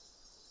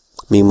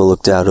 Mimo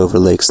looked out over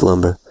Lake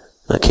Slumber,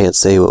 and I can't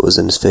say what was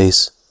in his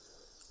face.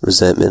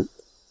 Resentment.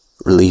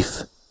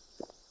 Relief.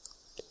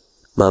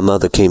 My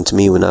mother came to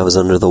me when I was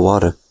under the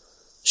water.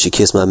 She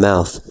kissed my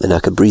mouth, and I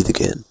could breathe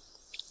again.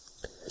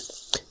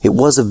 It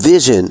was a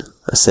vision,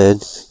 I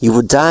said. You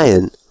were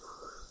dying.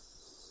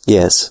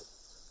 Yes.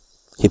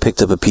 He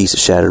picked up a piece of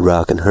shattered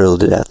rock and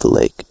hurled it at the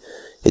lake.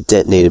 It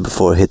detonated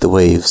before it hit the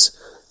waves,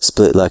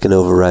 split like an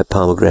overripe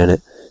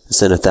pomegranate, and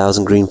sent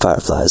 1,000 green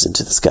fireflies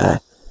into the sky.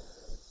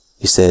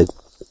 He said,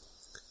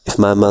 if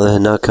my mother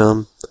had not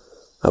come,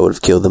 I would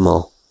have killed them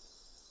all.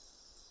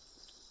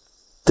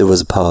 There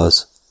was a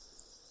pause.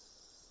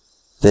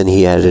 Then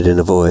he added in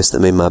a voice that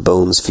made my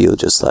bones feel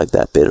just like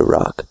that bit of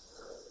rock.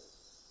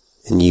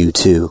 And you,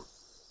 too,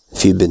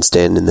 if you'd been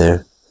standing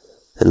there,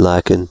 and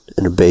Lycan,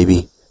 and her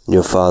baby, and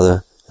your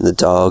father, and the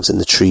dogs, and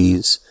the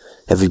trees,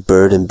 every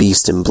bird and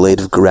beast and blade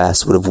of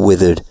grass would have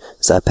withered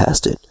as I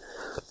passed it.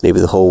 Maybe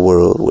the whole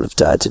world would have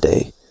died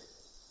today,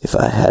 if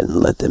I hadn't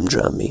let them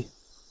drown me.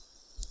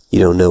 You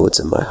don't know what's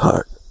in my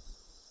heart.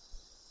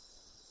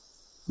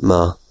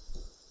 Ma,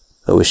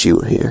 I wish you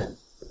were here.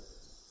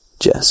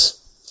 Jess.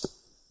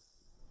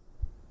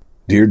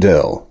 Dear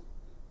Dell,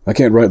 I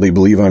can't rightly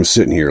believe I'm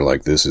sitting here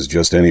like this is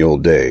just any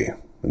old day,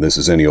 and this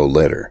is any old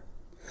letter.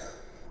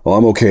 Well,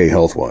 I'm okay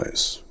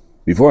health-wise.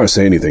 Before I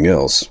say anything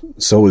else,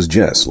 so is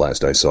Jess,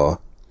 last I saw,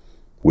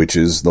 which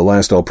is the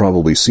last I'll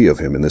probably see of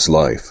him in this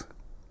life.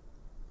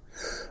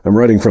 I'm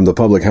writing from the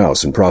public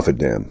house in Prophet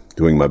Dam,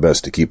 doing my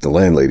best to keep the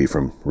landlady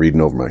from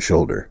reading over my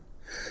shoulder.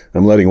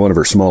 I'm letting one of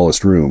her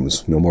smallest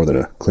rooms, no more than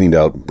a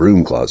cleaned-out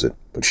broom closet,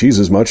 but she's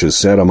as much as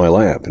sat on my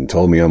lap and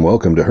told me I'm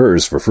welcome to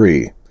hers for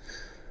free.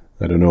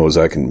 I don't know as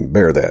I can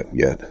bear that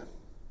yet.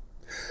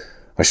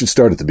 I should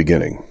start at the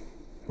beginning.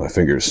 My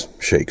fingers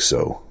shake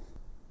so.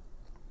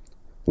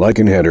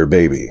 Lycan had her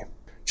baby.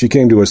 She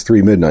came to us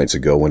 3 midnights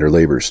ago when her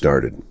labor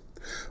started.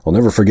 I'll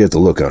never forget the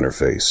look on her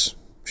face.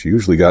 She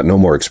usually got no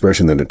more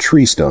expression than a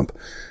tree stump.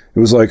 It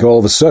was like all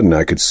of a sudden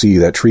I could see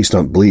that tree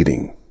stump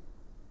bleeding.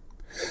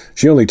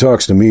 She only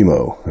talks to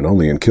Mimo, and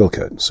only in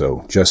Kilcut,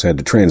 so Jess had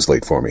to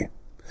translate for me.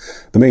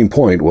 The main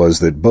point was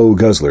that Bo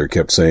Guzzler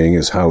kept saying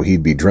is how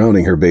he'd be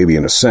drowning her baby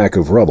in a sack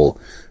of rubble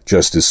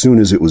just as soon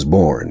as it was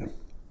born.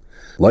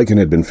 Lycan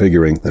had been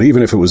figuring that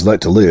even if it was let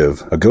to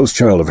live, a ghost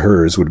child of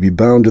hers would be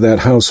bound to that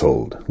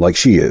household, like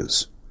she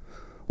is.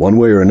 One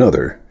way or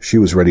another, she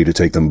was ready to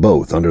take them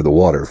both under the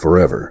water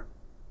forever.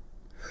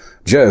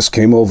 Jess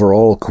came over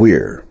all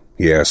queer.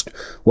 He asked,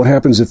 what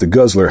happens if the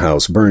Guzzler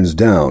house burns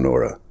down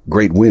or a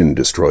great wind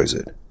destroys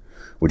it?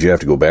 Would you have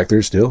to go back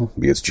there still,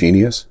 be its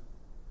genius?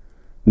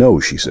 No,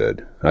 she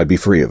said. I'd be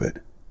free of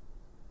it.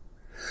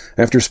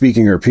 After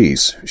speaking her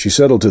piece, she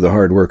settled to the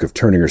hard work of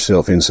turning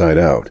herself inside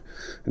out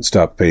and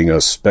stopped paying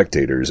us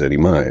spectators any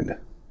mind.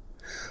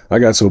 I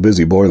got so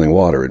busy boiling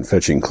water and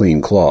fetching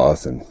clean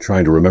cloth and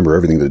trying to remember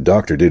everything the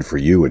doctor did for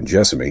you and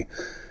Jessamy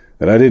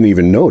that I didn't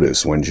even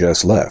notice when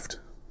Jess left.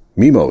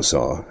 Mimo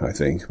saw, I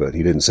think, but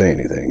he didn't say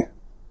anything.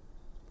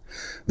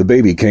 The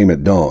baby came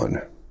at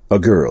dawn, a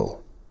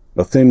girl,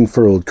 a thin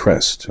furled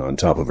crest on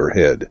top of her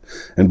head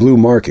and blue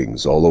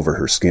markings all over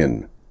her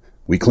skin.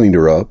 We cleaned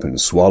her up and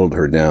swaddled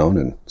her down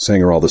and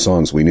sang her all the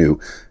songs we knew,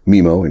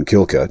 Mimo and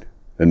Kilcut,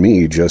 and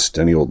me just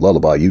any old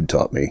lullaby you'd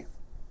taught me.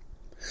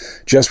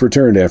 Jess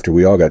returned after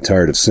we all got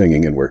tired of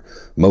singing and were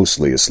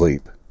mostly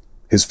asleep.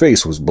 His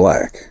face was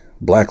black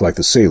like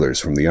the sailors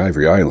from the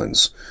Ivory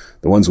Islands,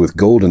 the ones with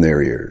gold in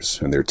their ears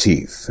and their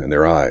teeth and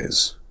their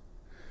eyes.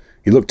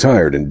 He looked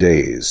tired and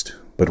dazed,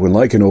 but when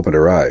Lycan opened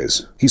her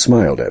eyes, he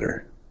smiled at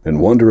her, and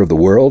wonder of the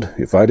world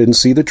if I didn't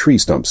see the tree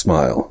stump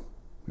smile,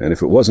 and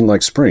if it wasn't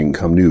like spring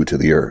come new to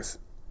the earth.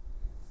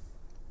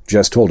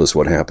 Jess told us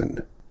what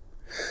happened.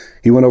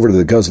 He went over to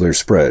the Guzzler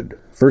spread,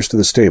 first to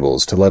the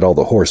stables to let all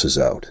the horses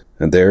out,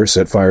 and there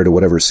set fire to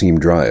whatever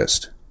seemed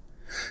driest.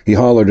 He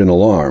hollered an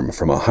alarm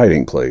from a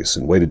hiding place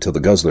and waited till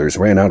the Guzzlers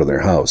ran out of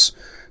their house,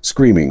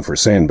 screaming for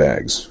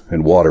sandbags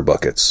and water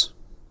buckets.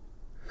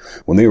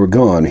 When they were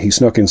gone, he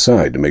snuck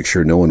inside to make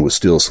sure no one was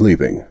still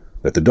sleeping,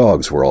 that the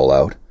dogs were all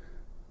out.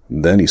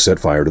 Then he set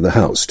fire to the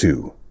house,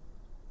 too.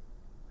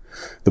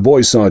 The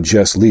boys saw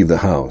Jess leave the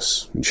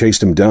house and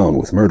chased him down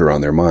with murder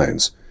on their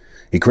minds.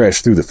 He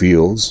crashed through the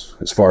fields,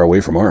 as far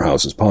away from our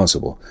house as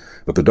possible,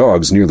 but the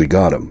dogs nearly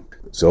got him,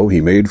 so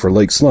he made for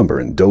Lake Slumber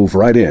and dove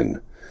right in.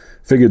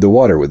 Figured the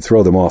water would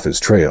throw them off his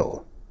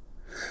trail.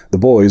 The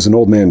boys and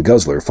Old Man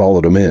Guzzler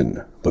followed him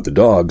in, but the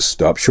dogs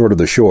stopped short of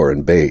the shore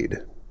and bayed.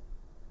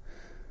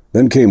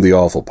 Then came the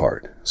awful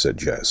part, said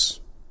Jess.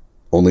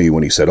 Only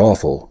when he said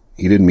awful,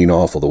 he didn't mean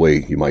awful the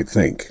way you might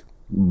think,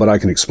 but I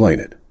can explain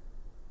it.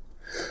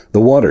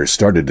 The water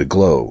started to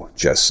glow,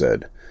 Jess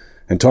said,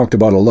 and talked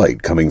about a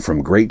light coming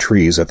from great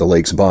trees at the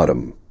lake's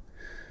bottom.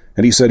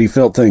 And he said he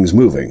felt things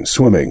moving,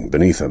 swimming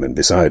beneath him and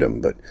beside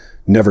him, but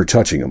never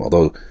touching him,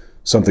 although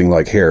something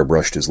like hair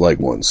brushed his leg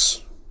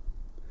once.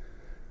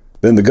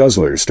 Then the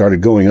Guzzlers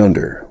started going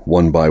under,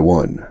 one by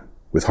one,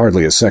 with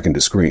hardly a second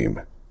to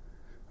scream.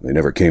 They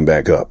never came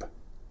back up.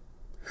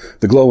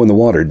 The glow in the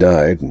water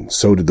died, and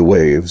so did the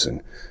waves,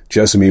 and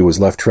Jessamy was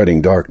left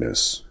treading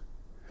darkness.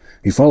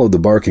 He followed the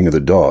barking of the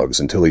dogs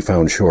until he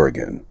found shore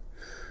again.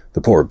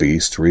 The poor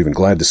beasts were even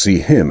glad to see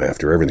him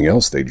after everything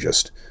else they'd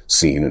just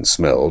seen and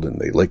smelled, and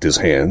they licked his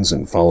hands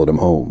and followed him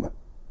home.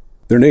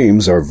 Their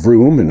names are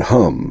Vroom and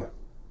Hum.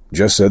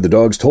 Jess said the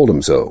dogs told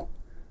him so.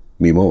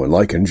 Mimo and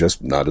Lycan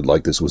just nodded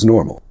like this was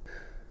normal.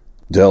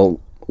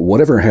 Del,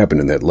 whatever happened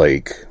in that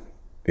lake,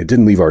 it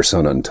didn't leave our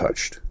son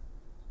untouched.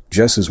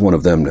 Jess is one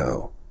of them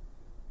now.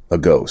 A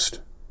ghost.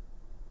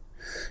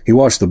 He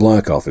washed the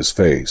black off his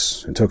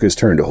face and took his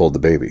turn to hold the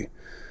baby.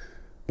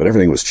 But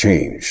everything was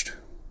changed.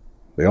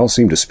 They all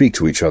seemed to speak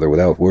to each other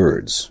without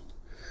words.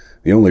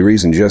 The only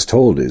reason Jess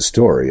told his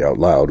story out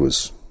loud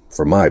was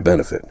for my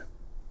benefit.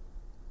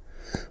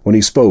 When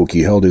he spoke,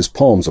 he held his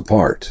palms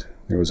apart.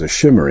 There was a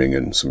shimmering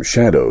and some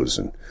shadows,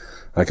 and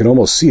I could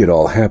almost see it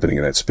all happening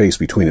in that space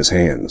between his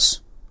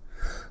hands.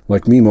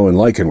 Like Mimo and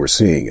Lycan were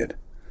seeing it.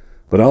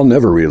 But I'll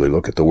never really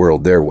look at the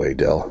world their way,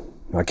 Del.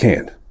 I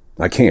can't.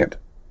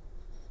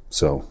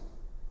 So.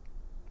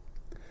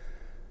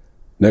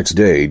 Next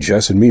day,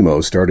 Jess and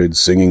Mimo started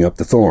singing up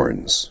the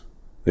thorns.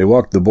 They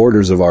walked the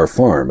borders of our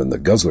farm and the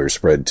Guzzler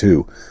spread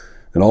too,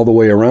 and all the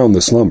way around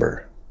the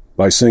slumber.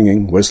 By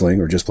singing,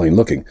 whistling, or just plain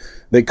looking,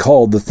 they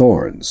called the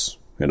thorns,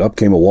 and up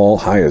came a wall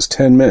high as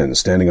 10 men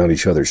standing on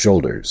each other's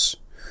shoulders,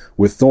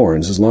 with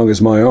thorns as long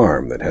as my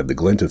arm that had the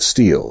glint of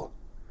steel.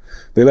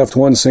 They left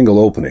one single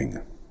opening,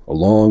 a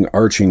long,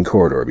 arching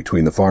corridor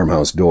between the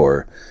farmhouse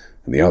door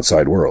and the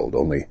outside world,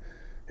 only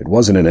it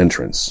wasn't an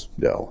entrance,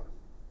 Del.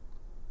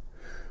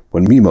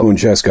 When Mimo and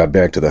Jess got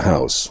back to the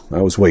house,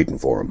 I was waiting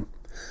for them.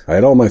 I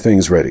had all my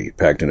things ready,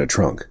 packed in a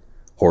trunk.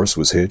 Horse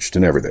was hitched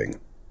and everything.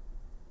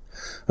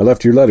 I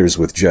left your letters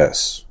with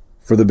Jess,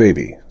 for the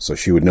baby, so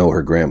she would know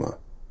her grandma.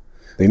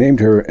 They named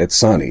her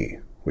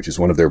Etsani, which is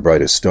one of their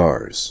brightest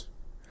stars.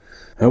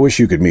 I wish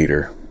you could meet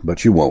her,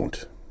 but you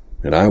won't,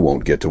 and I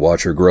won't get to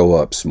watch her grow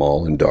up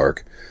small and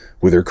dark,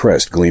 with her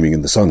crest gleaming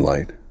in the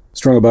sunlight,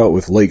 strung about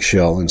with lake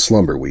shell and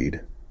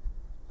slumberweed.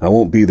 I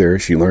won't be there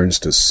as she learns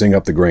to sing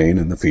up the grain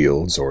in the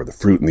fields, or the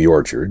fruit in the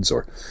orchards,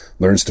 or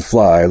learns to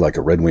fly like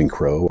a red-winged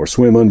crow, or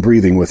swim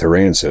unbreathing with her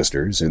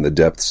ancestors in the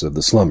depths of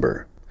the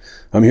slumber.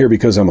 I'm here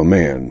because I'm a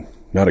man,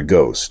 not a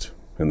ghost,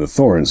 and the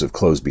thorns have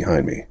closed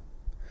behind me.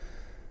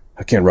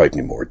 I can't write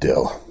any more,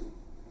 Dell.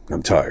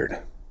 I'm tired.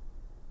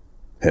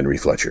 Henry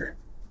Fletcher.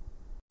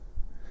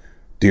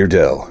 Dear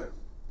Dell,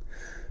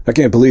 I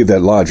can't believe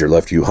that lodger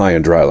left you high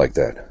and dry like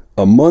that.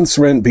 A month's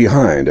rent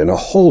behind and a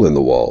hole in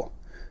the wall.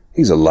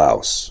 He's a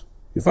louse.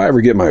 If I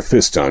ever get my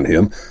fists on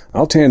him,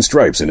 I'll tan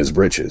stripes in his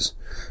breeches.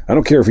 I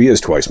don't care if he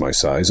is twice my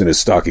size and his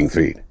stocking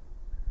feet.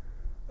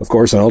 Of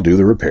course, I'll do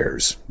the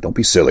repairs. Don't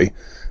be silly.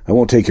 I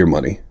won't take your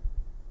money.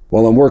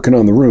 While I'm working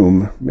on the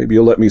room, maybe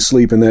you'll let me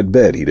sleep in that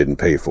bed he didn't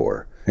pay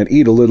for, and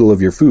eat a little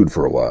of your food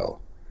for a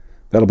while.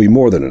 That'll be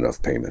more than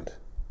enough payment.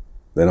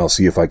 Then I'll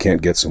see if I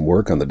can't get some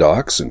work on the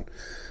docks and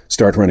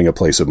start running a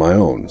place of my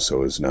own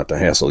so as not to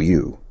hassle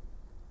you.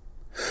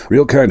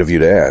 Real kind of you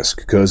to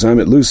ask, 'cause I'm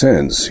at loose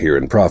ends here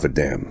in Prophet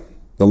Dam.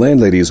 The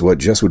landlady is what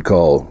Jess would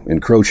call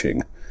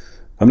encroaching.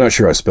 I'm not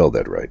sure I spelled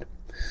that right.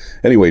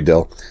 Anyway,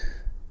 Dell,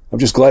 I'm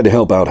just glad to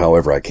help out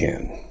however I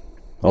can.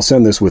 I'll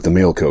send this with the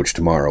mail coach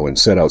tomorrow and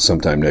set out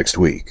sometime next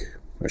week.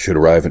 I should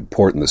arrive at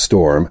port in the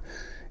storm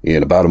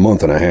in about a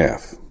month and a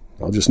half.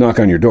 I'll just knock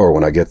on your door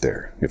when I get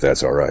there, if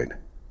that's all right.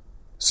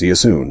 See you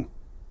soon.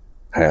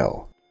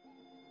 Hal.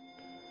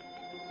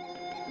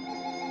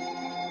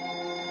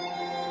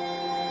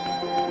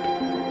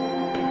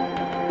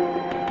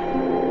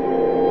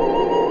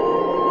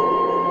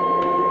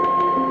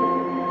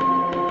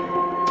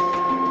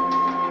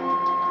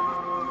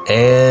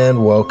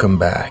 And welcome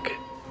back.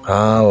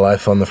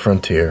 Life on the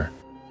frontier.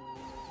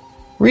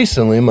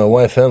 Recently, my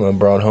wife Emma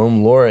brought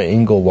home Laura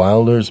Ingalls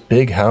Wilder's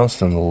Big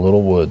House in the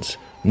Little Woods,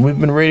 and we've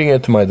been reading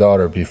it to my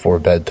daughter before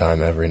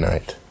bedtime every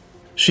night.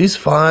 She's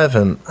 5,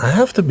 and I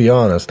have to be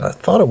honest, I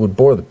thought it would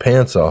bore the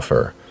pants off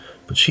her,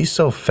 but she's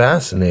so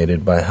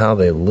fascinated by how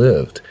they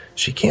lived.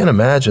 She can't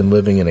imagine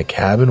living in a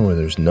cabin where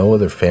there's no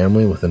other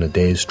family within a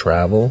day's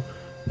travel,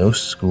 no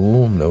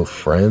school, no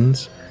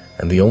friends,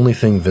 and the only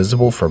thing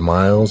visible for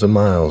miles and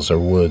miles are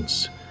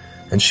woods.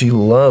 And she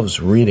loves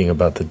reading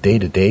about the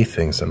day-to-day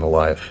things in the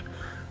life.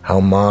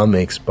 How Ma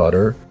makes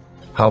butter,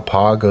 how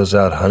Pa goes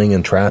out hunting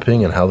and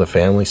trapping, and how the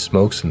family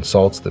smokes and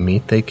salts the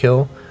meat they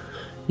kill.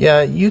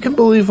 Yeah, you can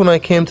believe when I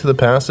came to the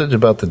passage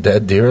about the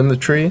dead deer in the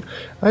tree,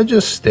 I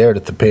just stared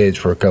at the page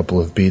for a couple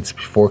of beats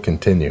before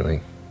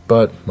continuing.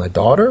 But my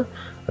daughter,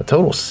 a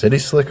total city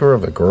slicker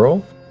of a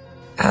girl,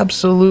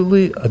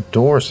 absolutely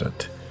adores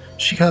it.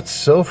 She got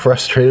so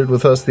frustrated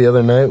with us the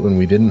other night when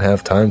we didn't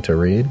have time to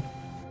read.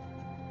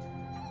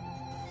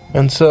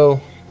 And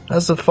so,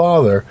 as a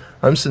father,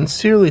 I'm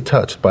sincerely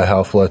touched by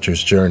Hal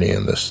Fletcher's journey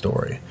in this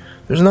story.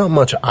 There's not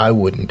much I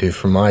wouldn't do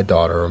for my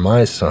daughter or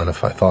my son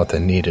if I thought they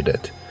needed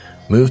it.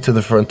 Move to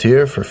the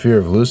frontier for fear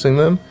of losing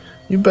them?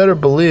 You better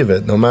believe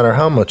it, no matter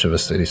how much of a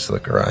city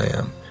slicker I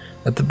am.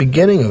 At the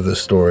beginning of the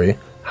story,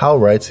 Hal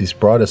writes he's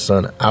brought his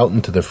son out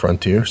into the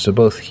frontier so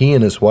both he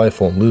and his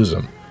wife won't lose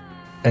him.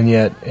 And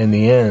yet, in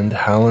the end,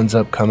 Hal ends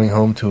up coming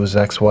home to his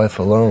ex-wife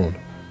alone,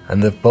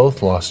 and they've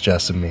both lost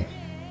Jess and me.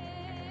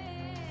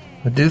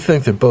 I do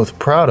think they're both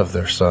proud of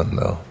their son,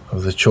 though,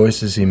 of the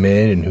choices he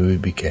made and who he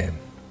became.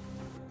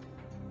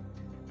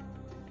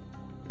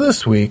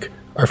 This week,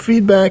 our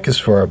feedback is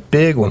for our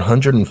big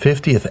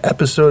 150th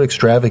episode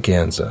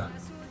extravaganza.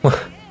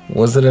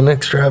 Was it an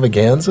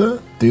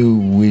extravaganza? Do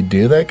we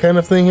do that kind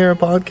of thing here at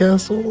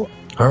PodCastle?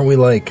 Aren't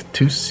we,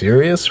 too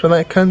serious for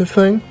that kind of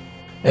thing?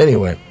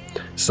 Anyway,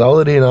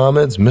 Saladin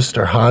Ahmed's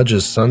Mr.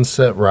 Hodge's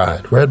Sunset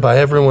Ride, read by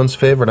everyone's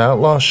favorite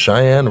outlaw,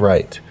 Cheyenne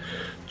Wright.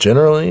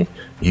 Generally,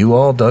 you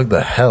all dug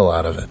the hell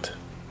out of it.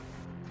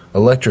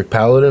 Electric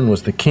Paladin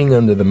was the king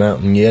under the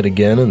mountain yet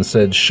again and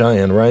said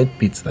Cheyenne Wright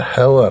beats the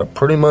hell out of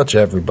pretty much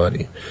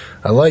everybody.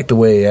 I liked the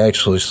way he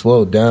actually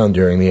slowed down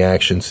during the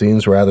action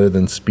scenes rather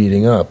than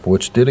speeding up,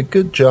 which did a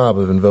good job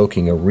of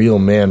invoking a real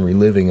man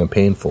reliving a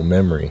painful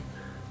memory,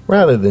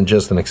 rather than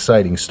just an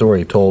exciting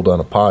story told on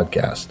a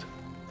podcast.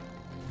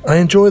 I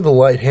enjoy the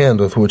light hand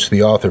with which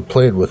the author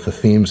played with the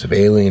themes of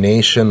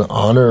alienation,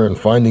 honor, and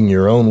finding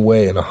your own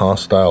way in a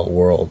hostile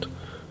world.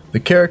 The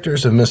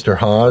characters of Mr.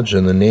 Hodge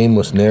and the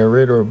nameless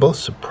narrator are both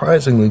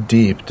surprisingly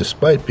deep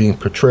despite being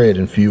portrayed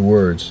in few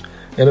words.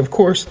 And of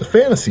course, the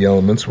fantasy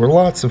elements were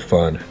lots of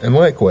fun, and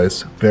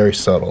likewise, very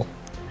subtle.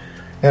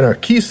 And our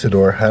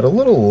Conquistador had a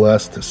little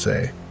less to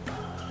say.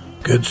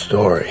 Good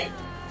story.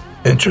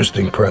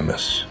 Interesting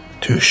premise.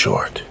 Too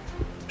short.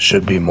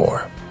 Should be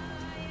more.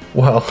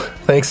 Well,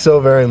 thanks so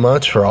very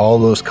much for all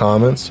those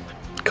comments.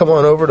 Come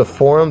on over to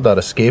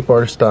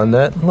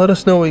forum.escapeartist.net and let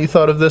us know what you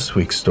thought of this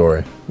week's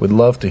story. We'd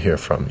love to hear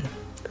from you.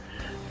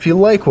 If you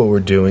like what we're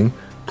doing,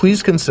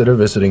 please consider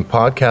visiting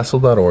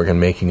PodCastle.org and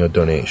making a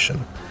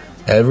donation.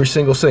 Every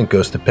single cent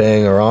goes to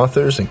paying our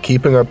authors and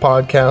keeping our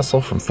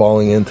PodCastle from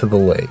falling into the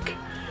lake.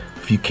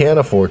 If you can't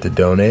afford to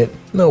donate,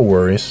 no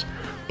worries.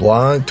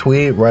 Blog,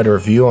 tweet, write a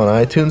review on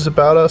iTunes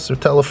about us, or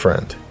tell a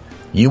friend.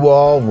 You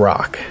all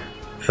rock.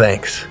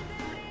 Thanks.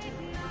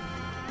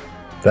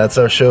 That's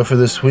our show for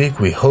this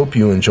week. We hope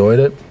you enjoyed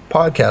it.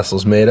 PodCastle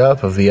is made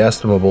up of the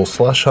estimable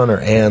slush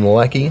hunter Ann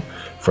Leckie,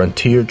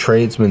 frontier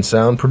tradesman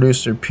sound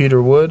producer Peter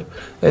Wood,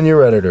 and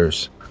your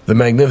editors, the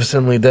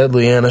magnificently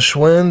deadly Anna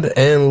Schwind,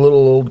 and little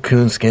old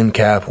coonskin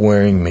cap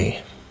wearing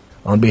me.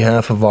 On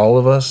behalf of all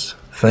of us,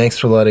 thanks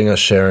for letting us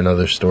share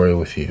another story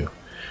with you.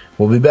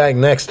 We'll be back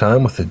next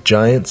time with a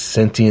giant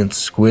sentient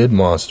squid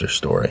monster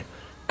story,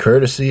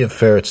 courtesy of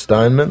Ferret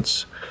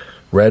Steinmetz,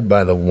 read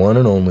by the one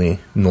and only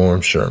Norm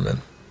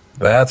Sherman.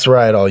 That's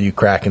right, all you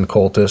Kraken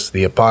cultists.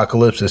 The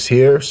apocalypse is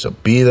here, so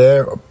be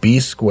there or be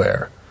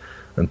square.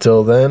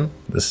 Until then,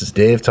 this is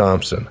Dave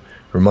Thompson,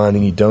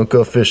 reminding you don't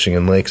go fishing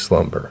in Lake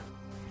Slumber.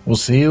 We'll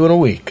see you in a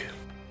week.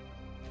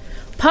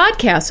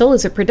 PodCastle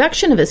is a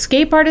production of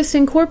Escape Artists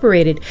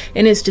Incorporated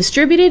and is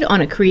distributed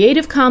on a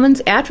Creative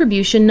Commons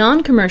Attribution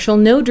Non-Commercial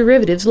No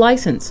Derivatives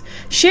license.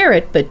 Share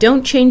it, but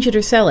don't change it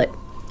or sell it.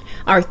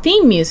 Our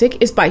theme music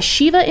is by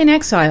Shiva in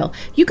Exile.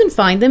 You can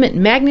find them at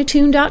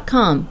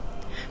magnatune.com.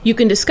 You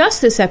can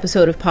discuss this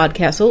episode of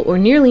PodCastle or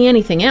nearly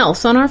anything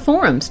else on our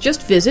forums.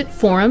 Just visit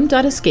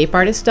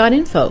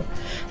forum.escapeartist.info.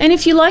 And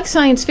if you like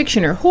science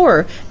fiction or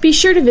horror, be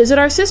sure to visit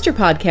our sister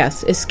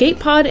podcasts, Escape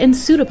Pod and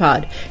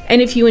Pseudopod.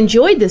 And if you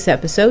enjoyed this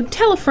episode,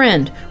 tell a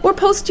friend, or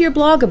post to your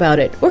blog about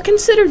it, or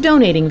consider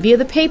donating via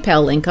the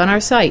PayPal link on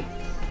our site.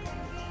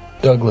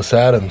 Douglas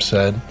Adams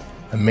said,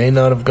 "I may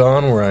not have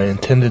gone where I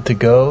intended to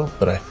go,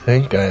 but I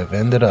think I have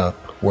ended up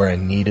where I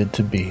needed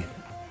to be."